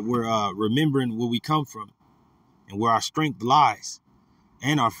 we're remembering where we come from and where our strength lies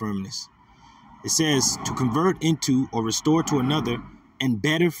and our firmness. It says to convert into or restore to another in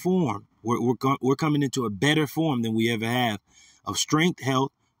better form. We're coming into a better form than we ever have, of strength,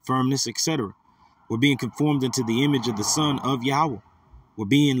 health, firmness, etc. We're being conformed into the image of the Son of Yahweh. We're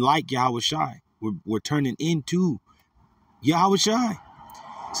being like YAHAWASHI. We're turning into YAHAWASHI.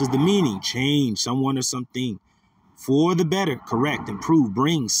 It says the meaning, change someone or something for the better, correct, improve,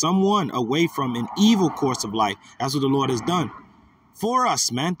 bring someone away from an evil course of life. That's what the Lord has done for us,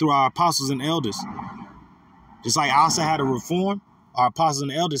 man, through our apostles and elders. Just like Asa had a reform, our apostles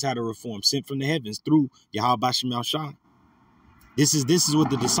and elders had a reform sent from the heavens through YAHAWASHI. This is what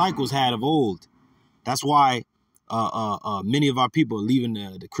the disciples had of old. That's why many of our people are leaving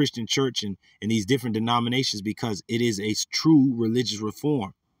the Christian church and these different denominations, because it is a true religious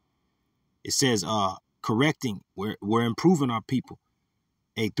reform. It says correcting, we're improving our people.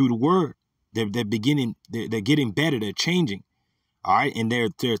 Hey, through the word, they're getting better, they're changing. All right, and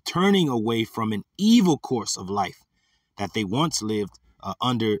they're turning away from an evil course of life that they once lived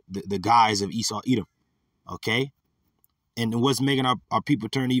under the guise of Esau, Edom. Okay, and what's making our people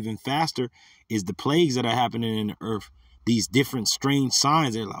turn even faster is the plagues that are happening in the earth. These different strange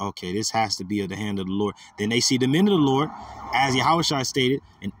signs. They're like, okay, this has to be of the hand of the Lord. Then they see the men of the Lord, as YAHAWASHI stated,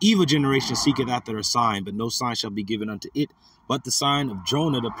 an evil generation seeketh after a sign, but no sign shall be given unto it, but the sign of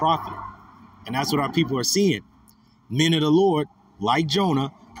Jonah the prophet. And that's what our people are seeing. Men of the Lord, like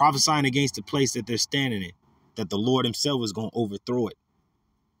Jonah, prophesying against the place that they're standing in, that the Lord himself is going to overthrow it.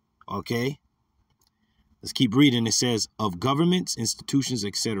 Okay? Let's keep reading. It says, of governments, institutions,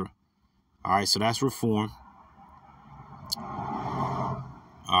 etc. All right, so that's reform. All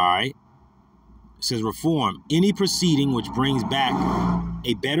right. It says reform, any proceeding which brings back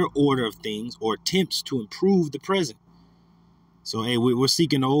a better order of things or attempts to improve the present. So, hey, we're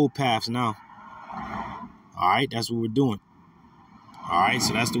seeking the old paths now. All right, that's what we're doing. All right,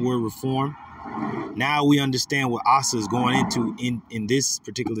 so that's the word reform. Now we understand what Asa is going into in these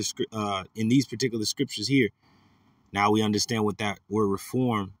particular scriptures here. Now we understand what that word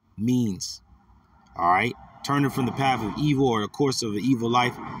reform means. All right, turning from the path of evil or the course of an evil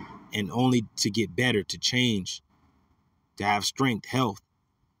life, and only to get better, to change, to have strength, health.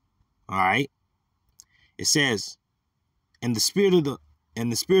 All right. It says, and the spirit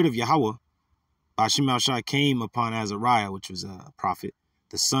of Yahweh, BAHASHAM came upon Azariah, which was a prophet,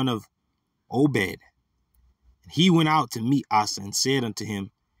 the son of Obed. And he went out to meet Asa and said unto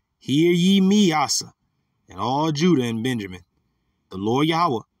him, hear ye me, Asa, and all Judah and Benjamin. The Lord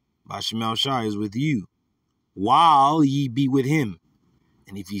Yahweh, BAHASHAM, is with you, while ye be with him.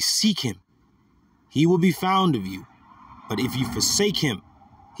 And if you seek him, he will be found of you. But if you forsake him,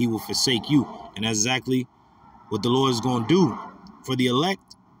 he will forsake you. And that's exactly what the Lord is going to do. For the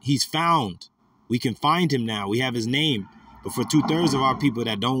elect, he's found. We can find him now. We have his name. But for 2/3 of our people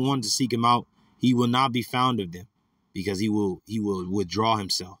that don't want to seek him out, he will not be found of them, because he will withdraw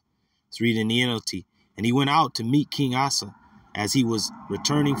himself. Let's read in the NLT. And he went out to meet King Asa as he was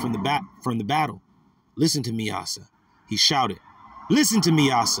returning from the battle. Listen to me, Asa. He shouted. Listen to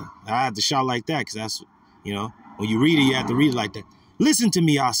me, Asa. I have to shout like that because that's, when you read it, you have to read it like that. Listen to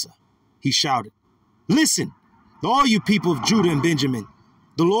me, Asa. He shouted. Listen, all you people of Judah and Benjamin.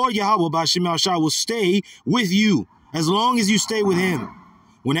 The Lord YAHAWAH BAHASHAM will stay with you as long as you stay with him.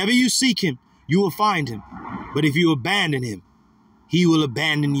 Whenever you seek him, you will find him. But if you abandon him, he will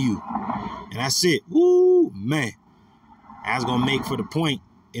abandon you. And that's it. Woo, man. That's going to make for the point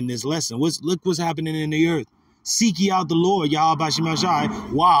in this lesson. Look what's happening in the earth. Seek ye out the Lord, YAHAWAH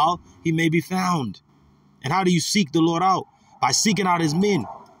BAHASHAM, while he may be found. And how do you seek the Lord out? By seeking out his men.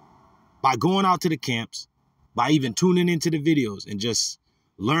 By going out to the camps. By even tuning into the videos and just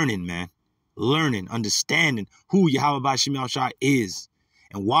learning, man. Learning, understanding who YAHAWAH BAHASHAM is.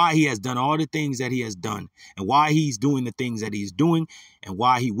 And why he has done all the things that he has done. And why he's doing the things that he's doing. And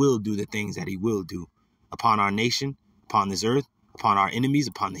why he will do the things that he will do. Upon our nation, upon this earth, upon our enemies,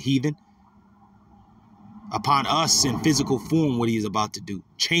 upon the heathen. Upon us in physical form, what he is about to do.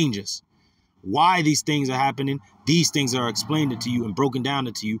 Change us. Why these things are happening. These things are explained to you and broken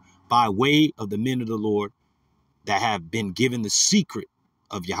down to you by way of the men of the Lord that have been given the secret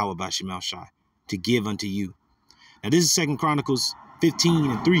of YAHAWAH BAHASHAM to give unto you. Now this is 2 Chronicles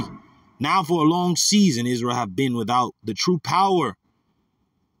 15:3. Now for a long season Israel have been without the true power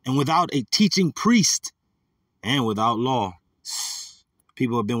and without a teaching priest and without law.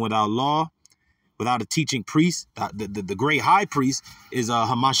 People have been without law, without a teaching priest. The great high priest is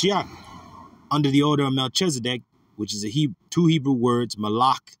Hamashiach under the order of Melchizedek, which is two Hebrew words,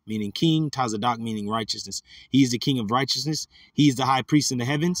 Malach, meaning king, Tazadak, meaning righteousness. He is the king of righteousness. He is the high priest in the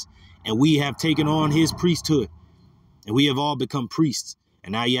heavens, and we have taken on his priesthood, and we have all become priests.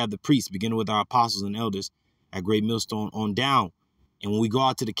 And now you have the priests, beginning with our apostles and elders at Great Millstone on down. And when we go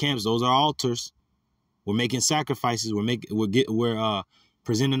out to the camps, those are altars. We're making sacrifices. We're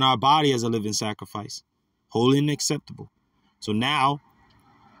presenting our body as a living sacrifice, holy and acceptable. So now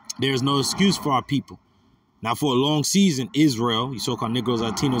there's no excuse for our people. Now, for a long season, Israel, you so-called Negroes,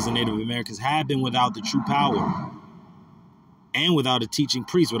 Latinos, and Native Americans have been without the true power and without a teaching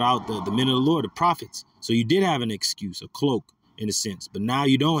priest, without the men of the Lord, the prophets. So you did have an excuse, a cloak in a sense. But now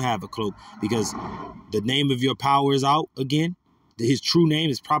you don't have a cloak because the name of your power is out again. His true name,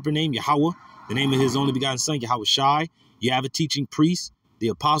 his proper name, YAHAWAH, the name of his only begotten son, YAHAWASHI. You have a teaching priest, the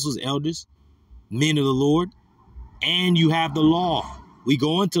apostles, elders, men of the Lord, and you have the law. We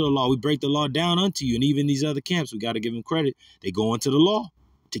go into the law. We break the law down unto you. And even these other camps, we got to give them credit. They go into the law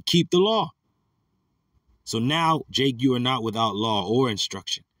to keep the law. So now, Jake, you are not without law or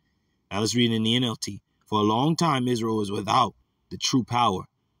instruction. Now let's read in the NLT. For a long time, Israel was without the true power,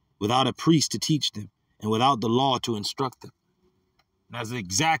 without a priest to teach them, and without the law to instruct them. That's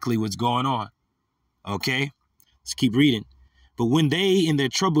exactly what's going on. Okay, let's keep reading. But when they in their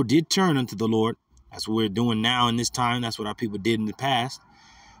trouble did turn unto the Lord, that's what we're doing now in this time. That's what our people did in the past.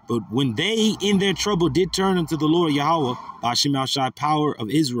 But when they in their trouble did turn unto the Lord YAHAWAH, BAHASHAM, power of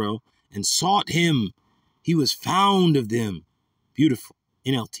Israel, and sought him, he was found of them. Beautiful.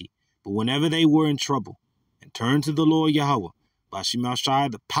 NLT. But whenever they were in trouble and turned to the Lord YAHAWAH,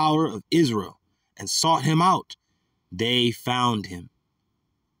 BAHASHAM, the power of Israel, and sought him out, they found him.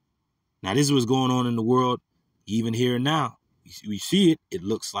 Now this is what's going on in the world, even here and now. We see it. It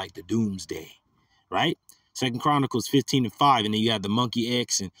looks like the doomsday. Right? 2 Chronicles 15:5, and then you have the monkey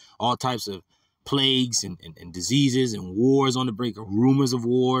X and all types of plagues and diseases and wars on the brink, rumors of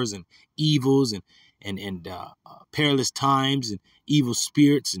wars and evils and perilous times and evil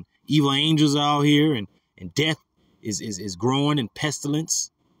spirits and evil angels out here, and death is growing and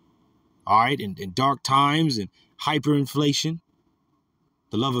pestilence. All right, and dark times and hyperinflation,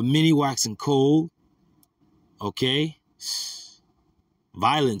 the love of many waxing cold. Okay,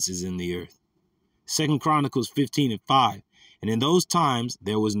 violence is in the earth. 2 Chronicles 15:5. And in those times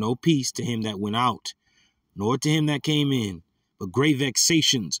there was no peace to him that went out, nor to him that came in, but great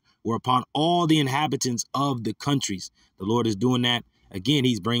vexations were upon all the inhabitants of the countries. The Lord is doing that again.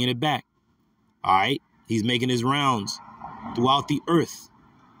 He's bringing it back. All right. He's making his rounds throughout the earth.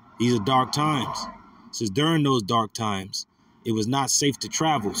 These are dark times. It says during those dark times, it was not safe to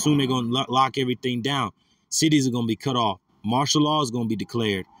travel. Soon they're going to lock everything down. Cities are going to be cut off. Martial law is going to be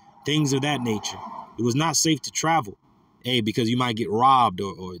declared. Things of that nature. It was not safe to travel. Hey, because you might get robbed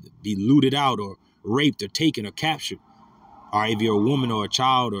or be looted out or raped or taken or captured. All right, if you're a woman or a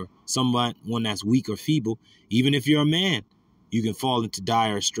child or someone that's weak or feeble, even if you're a man, you can fall into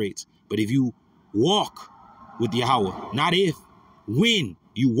dire straits. But if you walk with Yahweh, not if, when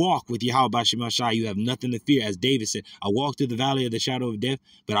you walk with Yahweh Bashim Ashai, you have nothing to fear. As David said, I walk through the valley of the shadow of death,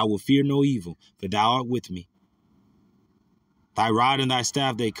 but I will fear no evil, for thou art with me. Thy rod and thy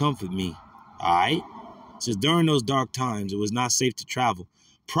staff, they comfort me. All right? It says, during those dark times, it was not safe to travel.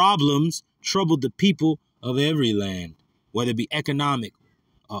 Problems troubled the people of every land, whether it be economic,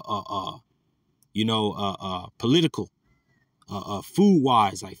 political,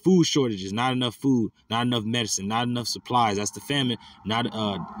 food-wise, like food shortages, not enough food, not enough medicine, not enough supplies. That's the famine, not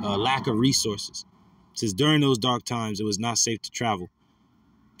lack of resources. It says, during those dark times, it was not safe to travel.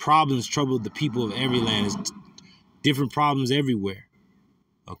 Problems troubled the people of every land. It's different problems everywhere.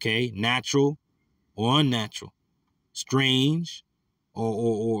 Okay, natural or unnatural, strange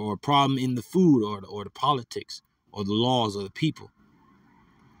or a problem in the food or the politics or the laws of the people.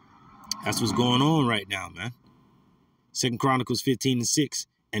 That's what's going on right now, man. 2 Chronicles 15:6.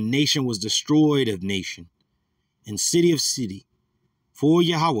 And nation was destroyed of nation, and city of city. For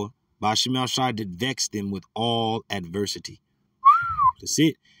Yahweh, Bashim Al-Shai, did vex them with all adversity. That's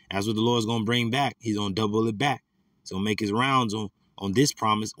it. That's what the Lord's going to bring back. He's going to double it back. He's going to make his rounds on this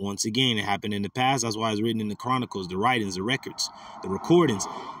promise once again. It happened in the past. That's why it's written in the Chronicles, the writings, the records, the recordings.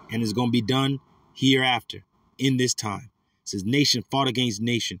 And it's going to be done hereafter in this time. It says nation fought against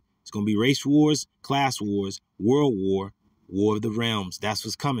nation. It's going to be race wars, class wars, world war, war of the realms. That's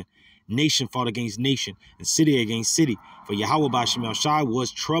what's coming. Nation fought against nation and city against city. For Yahweh Bashim Al-Shai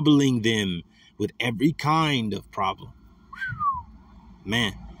was troubling them with every kind of problem.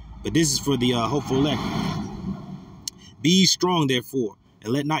 Man, but this is for the hopeful elect. Be strong, therefore,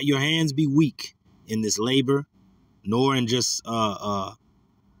 and let not your hands be weak in this labor, nor in just,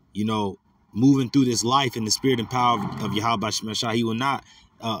 moving through this life in the spirit and power of Yahweh Bashim Al-Shai. He will not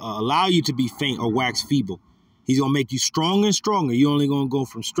allow you to be faint or wax feeble. He's going to make you stronger and stronger. You're only going to go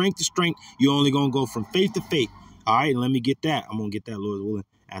from strength to strength. You're only going to go from faith to faith. All right, and let me get that. I'm going to get that, Lord willing,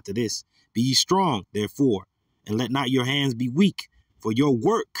 after this. Be ye strong, therefore, and let not your hands be weak, for your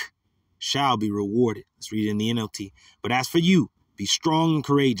work shall be rewarded. Let's read it in the NLT. But as for you, be strong and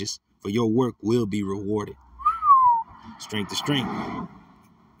courageous, for your work will be rewarded. Strength to strength,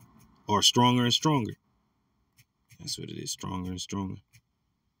 or stronger and stronger. That's what it is, stronger and stronger.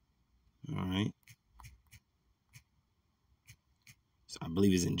 All right. So I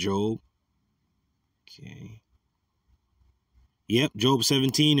believe it's in Job. Okay. Yep, Job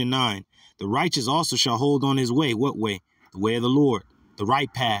 17:9. The righteous also shall hold on his way. What way? The way of the Lord, the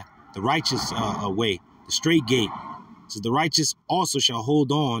right path, the righteous way, the straight gate. So the righteous also shall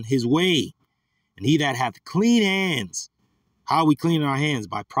hold on his way. And he that hath clean hands. How are we cleaning our hands?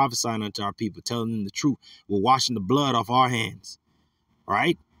 By prophesying unto our people, telling them the truth. We're washing the blood off our hands. All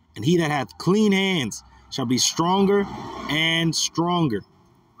right? And he that hath clean hands shall be stronger and stronger.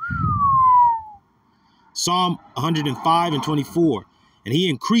 Psalm 105:24. And he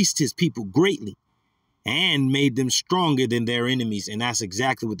increased his people greatly and made them stronger than their enemies. And that's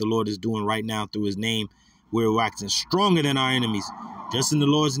exactly what the Lord is doing right now through his name. We're waxing stronger than our enemies, just in the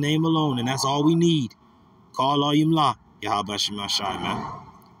Lord's name alone. And that's all we need. Call all yim la, Yahweh Shema Shai, man. All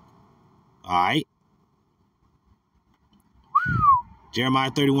right.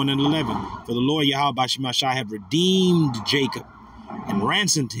 Jeremiah 31:11. For the Lord Yahweh Shema Shai have redeemed Jacob and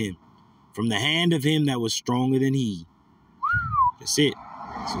ransomed him from the hand of him that was stronger than he. That's it.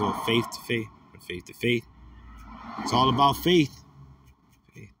 Let's go faith to faith, faith to faith. It's all about faith.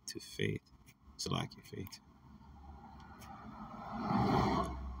 Faith to faith. It's like your faith.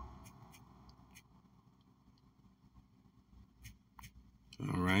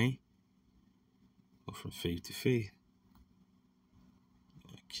 All right. Go from faith to faith.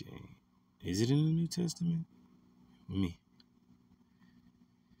 Okay. Is it in the New Testament? Me.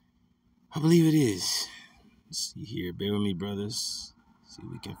 I believe it is. Let's see here. Bear with me, brothers. See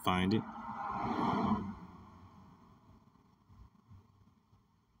if we can find it.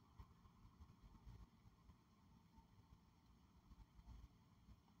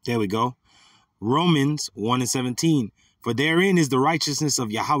 There we go. Romans 1:17. For therein is the righteousness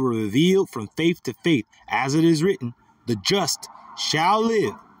of Yahweh revealed from faith to faith, as it is written, the just shall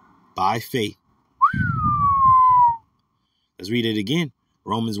live by faith. Let's read it again.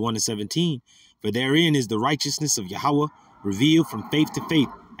 Romans 1:17. For therein is the righteousness of Yahweh revealed from faith to faith,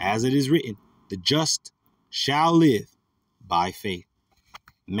 as it is written, the just shall live by faith.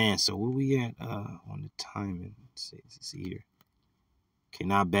 Man, so where we at on the timing? Let's see here. Okay,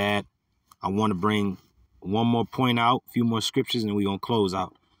 not bad. I want to bring one more point out, a few more scriptures, and we're going to close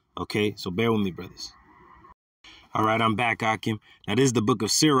out. Okay, so bear with me, brothers. All right, I'm back, Akim. Now, this is the book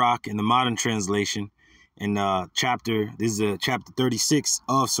of Sirach in the modern translation. And this is chapter 36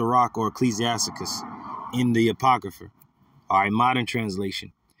 of Sirach or Ecclesiasticus in the Apocrypha. All right, modern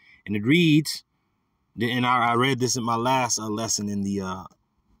translation. And it reads, and I read this in my last lesson in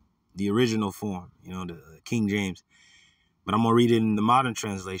the original form, you know, the King James. But I'm going to read it in the modern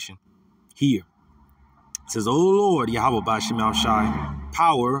translation here. It says, O Lord, Yahweh BAHASHAM YAHWASHI,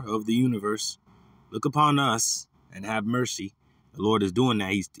 power of the universe, look upon us and have mercy. The Lord is doing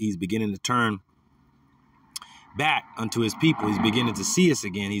that. He's beginning to turn back unto his people. He's beginning to see us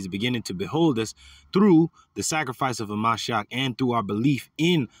again. He's beginning to behold us through the sacrifice of a Mashiach and through our belief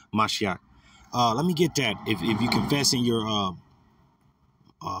in Mashiach. Let me get that. If you confess in your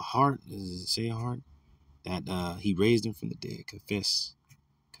heart, does it say heart? That he raised him from the dead.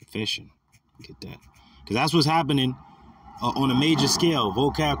 Confession. Get that. Because that's what's happening on a major scale.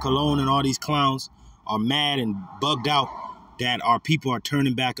 Vocab, Cologne, and all these clowns are mad and bugged out that our people are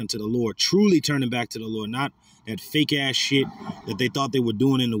turning back unto the Lord, truly turning back to the Lord, not that fake ass shit that they thought they were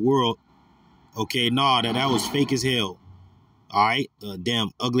doing in the world. Okay, nah, that was fake as hell. All right,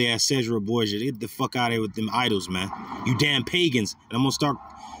 damn ugly ass Sejra boys, get the fuck out of here with them idols, man. You damn pagans. And I'm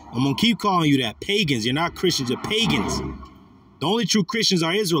gonna keep calling you that. Pagans. You're not Christians, you're pagans. The only true Christians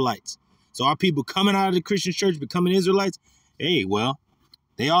are Israelites. So our people coming out of the Christian church, becoming Israelites, hey, well,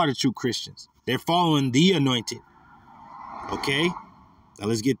 they are the true Christians. They're following the anointed. Okay? Now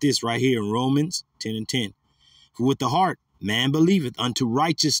let's get this right here in Romans 10 and 10. For with the heart, man believeth unto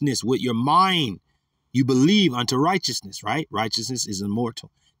righteousness. With your mind, you believe unto righteousness, right? Righteousness is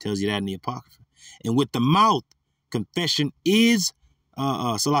immortal. Tells you that in the Apocrypha. And with the mouth, confession is,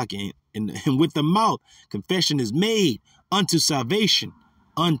 Salaki. And with the mouth, confession is made unto salvation.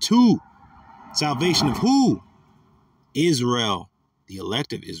 Unto salvation of who? Israel, the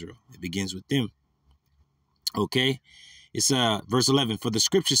elect of Israel. It begins with them. Okay, it's verse 11. For the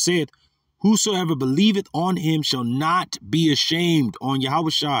scripture saith, whosoever believeth on him shall not be ashamed. On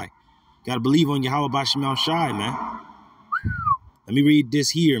YAHAWASHI. Got to believe on Yahweh BAHASHAM YAHWASHI, man. Let me read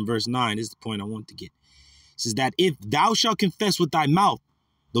this here in verse 9. This is the point I want to get. It says that if thou shalt confess with thy mouth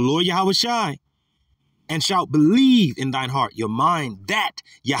the Lord YAHWASHI, and shalt believe in thine heart, your mind, that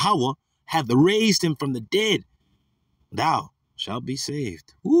Yahweh hath raised him from the dead, thou shalt be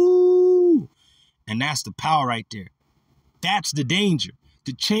saved. Woo! And that's the power right there. That's the danger.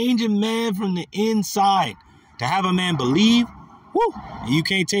 To change a man from the inside. To have a man believe, woo, and you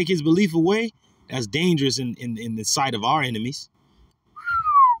can't take his belief away, that's dangerous in the sight of our enemies.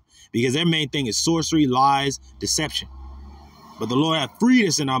 Because their main thing is sorcery, lies, deception. But the Lord hath freed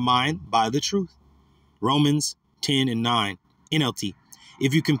us in our mind by the truth. Romans 10 and 9, NLT.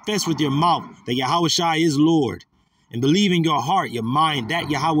 If you confess with your mouth that YAHWASHI is Lord, and believe in your heart, your mind, that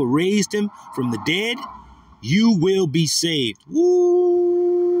Yahweh raised him from the dead, you will be saved.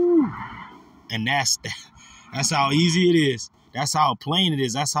 Woo! And that's how easy it is. That's how plain it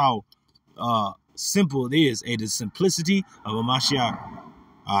is. That's how simple it is. The simplicity of a Mashiach.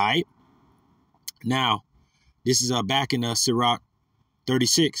 All right. Now, this is back in Sirach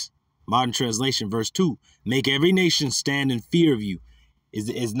 36, modern translation, verse 2. Make every nation stand in fear of you.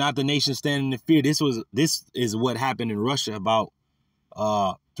 Is not the nation standing in fear. This is what happened in Russia about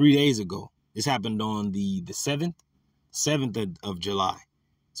 3 days ago. This happened on the 7th of July.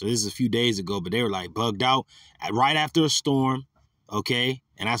 So this is a few days ago, but they were like bugged out right after a storm. Okay.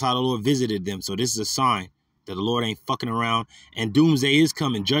 And that's how the Lord visited them. So this is a sign that the Lord ain't fucking around, and doomsday is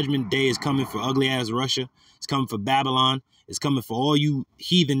coming. Judgment day is coming for ugly ass Russia. It's coming for Babylon. It's coming for all you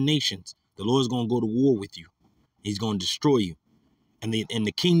heathen nations. The Lord's going to go to war with you. He's going to destroy you. And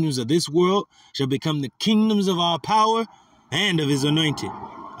the kingdoms of this world shall become the kingdoms of our power and of his anointed.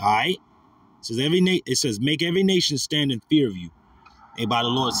 All right. It says, make every nation stand in fear of you. And by the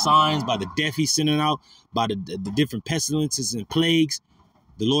Lord's signs, by the death he's sending out, by the different pestilences and plagues,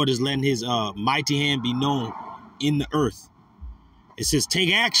 the Lord is letting his mighty hand be known in the earth. It says,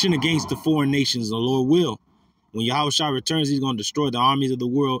 take action against the foreign nations, the Lord will. When YAHWASHI returns, he's going to destroy the armies of the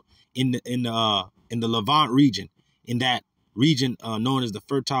world in the Levant region, in that region known as the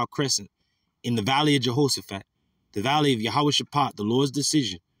Fertile Crescent, in the Valley of Jehoshaphat, the Valley of YAHWASHI, the Lord's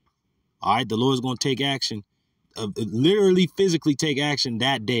decision. All right, the Lord's going to take action, literally physically take action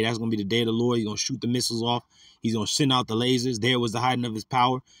that day. That's going to be the day of the Lord. He's going to shoot the missiles off. He's going to send out the lasers. There was the hiding of his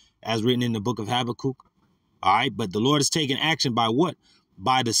power, as written in the book of Habakkuk. All right, but the Lord is taking action by what?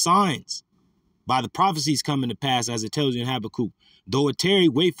 By the signs, by the prophecies coming to pass, as it tells you in Habakkuk. Though it tarry,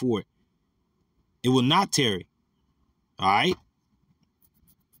 wait for it. It will not tarry. All right.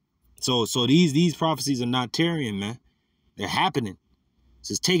 So these prophecies are not tarrying, man. They're happening. It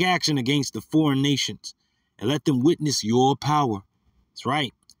says, take action against the foreign nations and let them witness your power. That's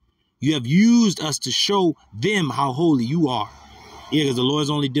right. You have used us to show them how holy you are. Yeah, because the Lord is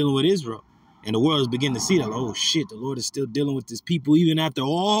only dealing with Israel. And the world is beginning to see that. Oh, shit, the Lord is still dealing with his people even after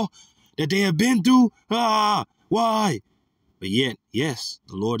all that they have been through. Why? But yet, yes,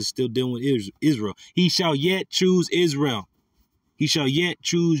 the Lord is still dealing with Israel. He shall yet choose Israel. He shall yet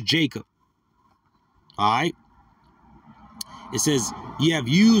choose Jacob. All right. It says, ye have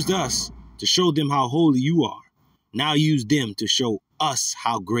used us to show them how holy you are. Now use them to show us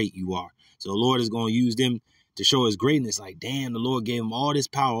how great you are. So the Lord is going to use them to show his greatness. Like, damn, the Lord gave him all this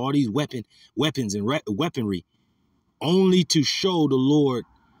power, all these weapons and weaponry, only to show the Lord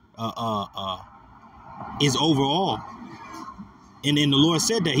is over all. And then the Lord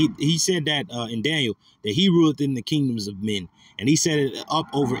said that he said that in Daniel, that he ruleth in the kingdoms of men. And he set it up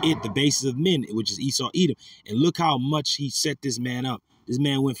over it, the basis of men, which is Esau, Edom. And look how much he set this man up. This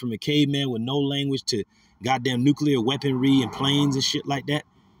man went from a caveman with no language to goddamn nuclear weaponry and planes and shit like that.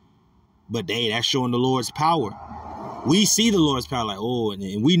 But hey, that's showing the Lord's power. We see the Lord's power like, oh,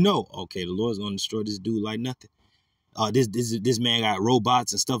 and we know, okay, the Lord's going to destroy this dude like nothing. This man got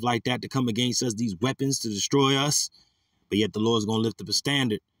robots and stuff like that to come against us, these weapons to destroy us. But yet the Lord's going to lift up a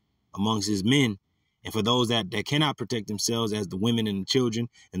standard amongst his men. And for those that cannot protect themselves, as the women and the children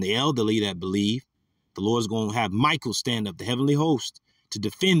and the elderly that believe, the Lord's going to have Michael stand up, the heavenly host, to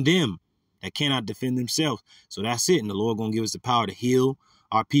defend them that cannot defend themselves. So that's it. And the Lord going to give us the power to heal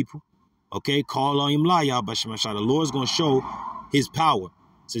our people. Okay, call on him, YAHAWASHI. The Lord's going to show his power.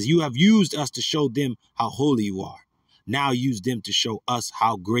 It says, you have used us to show them how holy you are. Now use them to show us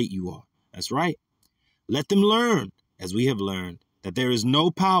how great you are. That's right. Let them learn, as we have learned, that there is no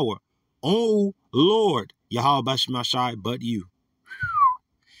power, O Lord, YAHAWASHI, but you.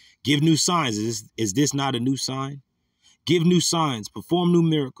 Give new signs. Is this not a new sign? Give new signs, perform new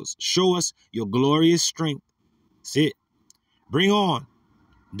miracles. Show us your glorious strength. That's it. Bring on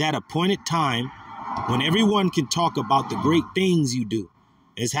that appointed time when everyone can talk about the great things you do.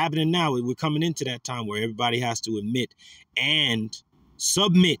 It's happening now. We're coming into that time where everybody has to admit and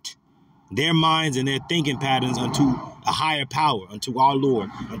submit their minds and their thinking patterns unto a higher power, unto our Lord,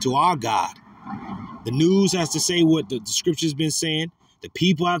 unto our God. The news has to say what the scripture's been saying. The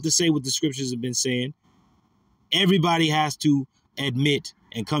people have to say what the scriptures have been saying. Everybody has to admit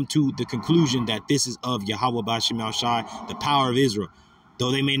and come to the conclusion that this is of YAHAWAH, the power of Israel.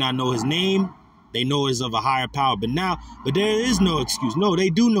 Though they may not know his name, they know it's of a higher power. But there is no excuse. No, they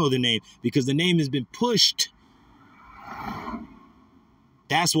do know the name because the name has been pushed.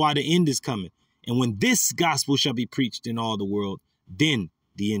 That's why the end is coming. And when this gospel shall be preached in all the world, then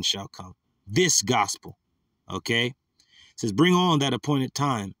the end shall come. This gospel. Okay? It says, bring on that appointed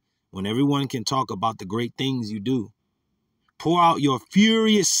time when everyone can talk about the great things you do. Pour out your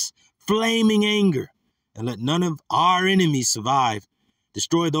furious, flaming anger and let none of our enemies survive.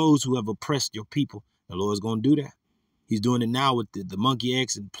 Destroy those who have oppressed your people. The Lord's going to do that. He's doing it now with the monkey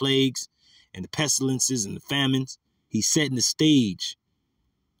X and plagues and the pestilences and the famines. He's setting the stage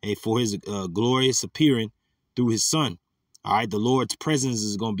for his glorious appearing through his son. All right, the Lord's presence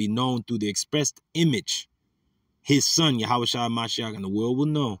is going to be known through the expressed image. His son, Yahawashi Mashiach, and the world will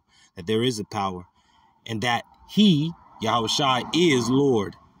know that there is a power and that he, Yahawashi, is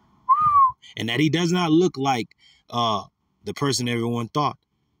Lord. And that he does not look like the person everyone thought,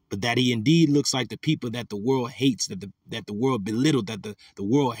 but that he indeed looks like the people that the world hates, that the world belittled, that the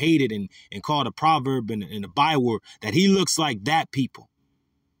world hated and called a proverb and a byword, that he looks like that people,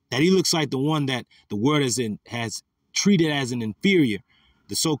 that he looks like the one that the world has treated as an inferior,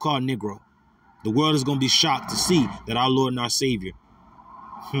 the so-called Negro. The world is going to be shocked to see that our Lord and our Savior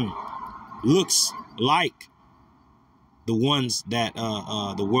looks like the ones that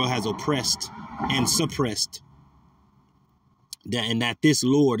the world has oppressed and suppressed. And that this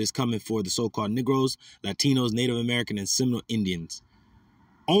Lord is coming for the so-called Negroes, Latinos, Native American, and Seminole Indians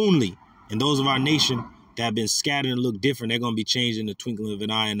only. And those of our nation that have been scattered and look different, they're going to be changed in the twinkling of an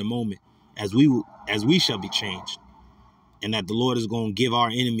eye in a moment, as we shall be changed. And that the Lord is going to give our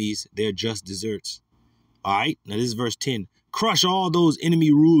enemies their just deserts. All right. Now this is verse 10. Crush all those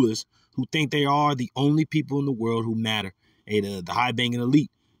enemy rulers who think they are the only people in the world who matter. Hey, the high-banking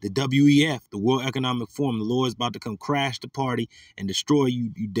elite. The WEF, the World Economic Forum, the Lord is about to come crash the party and destroy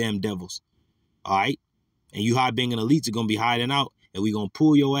you damn devils. All right? And you high-banking elites are going to be hiding out, and we're going to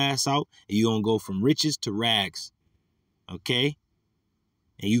pull your ass out, and you're going to go from riches to rags. Okay?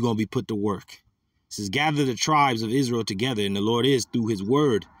 And you're going to be put to work. It says, gather the tribes of Israel together, and the Lord is through his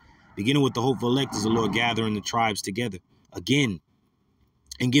word. Beginning with the hopeful elect is the Lord gathering the tribes together. Again,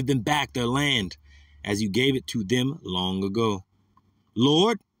 and give them back their land as you gave it to them long ago.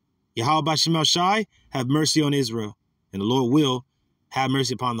 Lord, YAHAWASHI, have mercy on Israel, and the Lord will have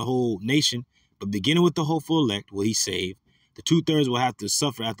mercy upon the whole nation, but beginning with the hopeful elect will he save. The 2/3 will have to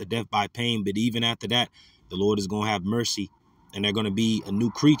suffer after death by pain, but even after that, the Lord is going to have mercy, and they're going to be a new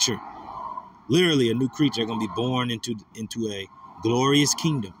creature. Literally a new creature. They're going to be born into a glorious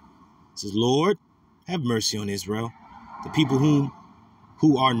kingdom. It says, Lord, have mercy on Israel, the people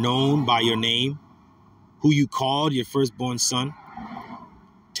who are known by your name, who you called your firstborn son.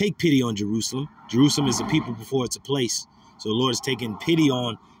 Take pity on Jerusalem. Jerusalem is a people before it's a place. So the Lord is taking pity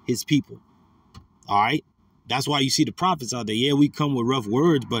on his people. All right. That's why you see the prophets out there. Yeah, we come with rough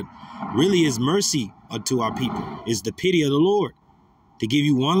words, but really is mercy unto our people. It's the pity of the Lord to give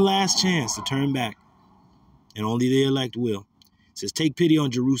you one last chance to turn back. And only the elect will. It says, take pity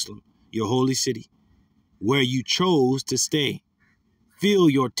on Jerusalem, your holy city, where you chose to stay. Fill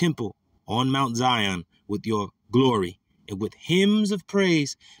your temple on Mount Zion with your glory and with hymns of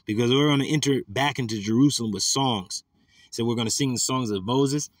praise, because we're going to enter back into Jerusalem with songs. So we're going to sing the songs of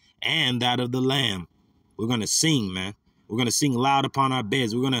Moses and that of the Lamb. We're going to sing, man. We're going to sing loud upon our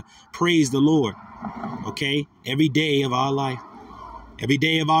beds. We're going to praise the Lord, okay? Every day of our life, every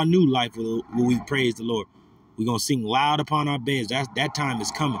day of our new life will we praise the Lord. We're going to sing loud upon our beds. That time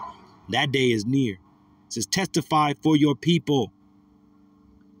is coming. That day is near. It says, testify for your people,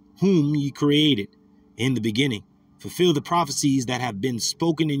 whom ye created in the beginning. Fulfill the prophecies that have been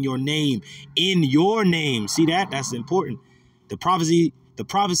spoken in your name. In your name. See that? That's important. The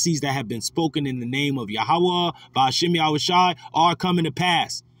prophecies that have been spoken in the name of YAHAWAH, BAHASHAM, YAHAWASHI are coming to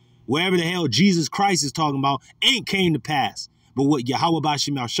pass. Wherever the hell Jesus Christ is talking about ain't came to pass. But what YAHAWAH,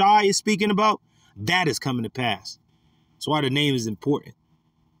 BAHASHAM, YAHAWASHI is speaking about, that is coming to pass. That's why the name is important.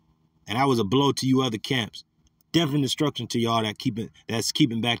 And that was a blow to you other camps. Definite instruction to y'all that's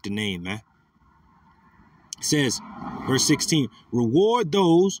keeping back the name, man. It says, verse 16, reward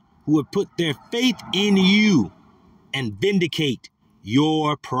those who have put their faith in you and vindicate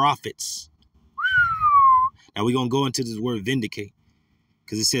your prophets. Now we're going to go into this word vindicate,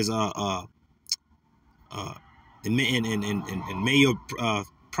 because it says, and may your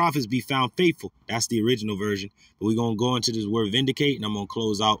prophets be found faithful. That's the original version. But we're going to go into this word vindicate, and I'm going to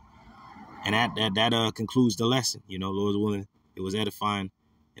close out. And that concludes the lesson. You know, Lord's willing, it was edifying.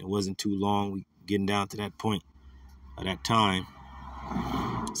 And it wasn't too long. We getting down to that point of that time.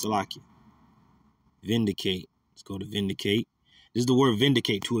 Salakia. Vindicate. Let's go to vindicate. This is the word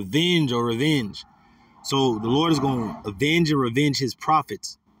vindicate, to avenge or revenge. So the Lord is going to avenge and revenge his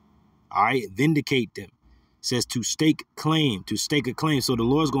prophets. All right, vindicate them. It says to stake claim, to stake a claim. So the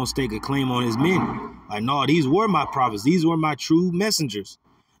Lord's going to stake a claim on his men. Like, no, these were my prophets. These were my true messengers.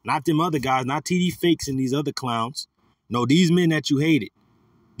 Not them other guys, not TD fakes and these other clowns. No, these men that you hated.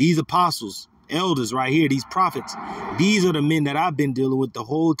 These apostles, elders right here, these prophets. These are the men that I've been dealing with the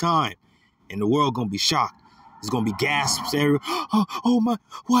whole time. And the world going to be shocked. There's going to be gasps everywhere. Oh my,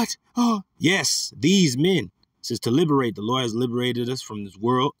 what? Oh, yes, these men. It says to liberate. The Lord has liberated us from this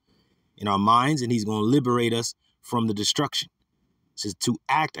world in our minds, and he's going to liberate us from the destruction. It says to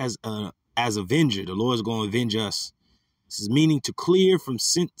act as avenger. The Lord is going to avenge us. This is meaning to clear from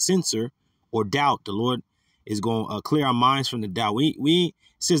censor or doubt. The Lord is going to clear our minds from the doubt. It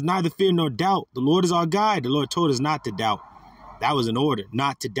says neither fear nor doubt. The Lord is our guide. The Lord told us not to doubt. That was an order,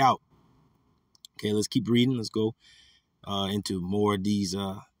 not to doubt. Okay, let's keep reading. Let's go into more of these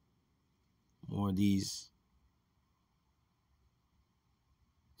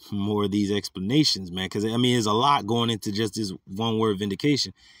explanations, man. Because I mean, there's a lot going into just this one word,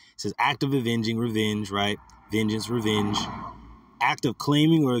 vindication. It says act of avenging, revenge, right? Vengeance, revenge. Act of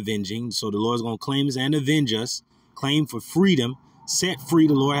claiming or avenging. So the Lord's going to claim us and avenge us. Claim for freedom. Set free.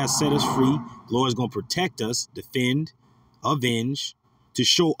 The Lord has set us free. The Lord is going to protect us, defend, avenge. To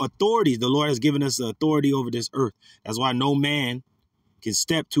show authority. The Lord has given us the authority over this earth. That's why no man can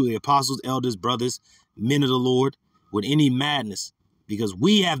step to the apostles, elders, brothers, men of the Lord with any madness, because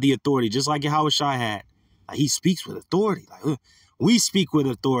we have the authority, just like YAHAWASHI had. Like, he speaks with authority. Like, we speak with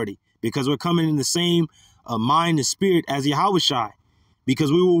authority because we're coming in the same mind and spirit as YAHAWASHI, because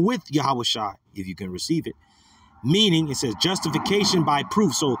we were with YAHAWASHI, if you can receive it. Meaning, it says justification by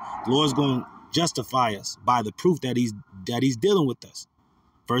proof. So the Lord's going to justify us by the proof that he's dealing with us.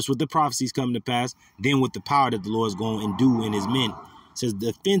 First with the prophecies coming to pass, then with the power that the Lord is going to endue in his men. It says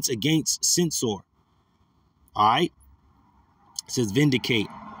defense against censor. All right. It says vindicate,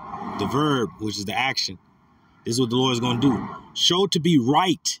 the verb, which is the action. This is what the Lord is going to do. Show to be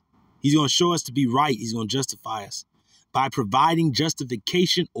right. He's going to show us to be right. He's going to justify us by providing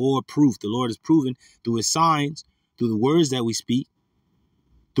justification or proof. The Lord is proven through his signs, through the words that we speak,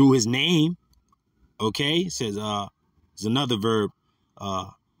 through his name. Okay, it says there's another verb,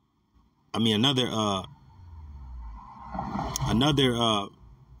 another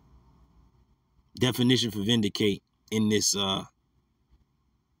definition for vindicate in this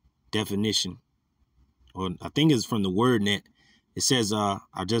definition, or I think it's from the word net. It says, I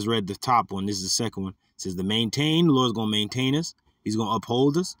just read the top one. This is the second one. It says, the maintain, the Lord's going to maintain us. He's going to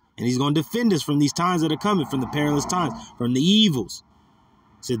uphold us, and he's going to defend us from these times that are coming, from the perilous times, from the evils.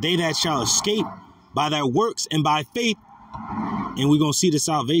 It said, they that shall escape by their works and by faith, and we're going to see the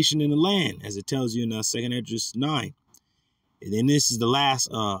salvation in the land, as it tells you in 2 Esdras 9. And then this is the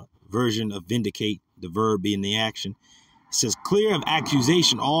last version of vindicate, the verb being the action. It says, clear of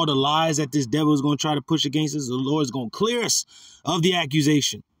accusation, all the lies that this devil is going to try to push against us. The Lord is going to clear us of the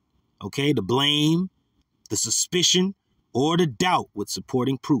accusation. Okay, the blame, the suspicion, or the doubt with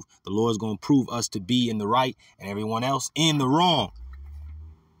supporting proof. The Lord is going to prove us to be in the right and everyone else in the wrong,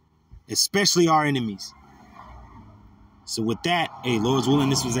 especially our enemies. So with that, hey, Lord's willing,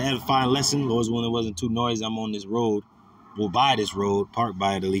 this was an edifying lesson. Lord's willing, it wasn't too noisy. I'm on this road, well, by this road, parked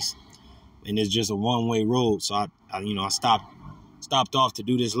by it at least. And it's just a one-way road. So I stopped off to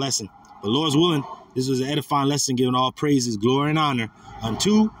do this lesson. But Lord's willing, this was an edifying lesson, giving all praises, glory, and honor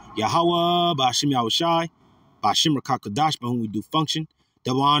unto YAHAWAH, BAHASHAM, YAHAWASHI, BAHASHAM, QADASH, by whom we do function.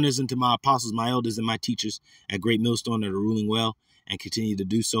 Double honors unto my apostles, my elders, and my teachers at Great Millstone that are ruling well and continue to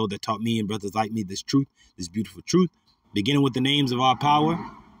do so, that taught me and brothers like me this truth, this beautiful truth, beginning with the names of our power,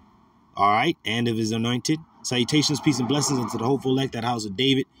 all right, and of his anointed. Salutations, peace, and blessings unto the hopeful elect, that house of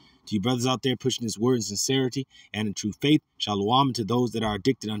David. To you brothers out there pushing this word in sincerity and in true faith, Shalawam. And to those that are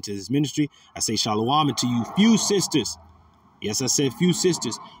addicted unto this ministry, I say Shalawam. And to you few sisters, yes, I said few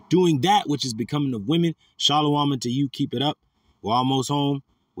sisters, doing that which is becoming of women, Shalawam. And to you, keep it up. We're almost home.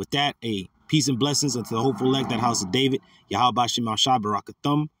 With that, a peace and blessings unto the hopeful elect, that house of David. YAHAWASHI, BARAK,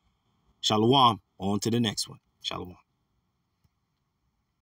 AHTHAM. Shalawam. On to the next one. Shalawam.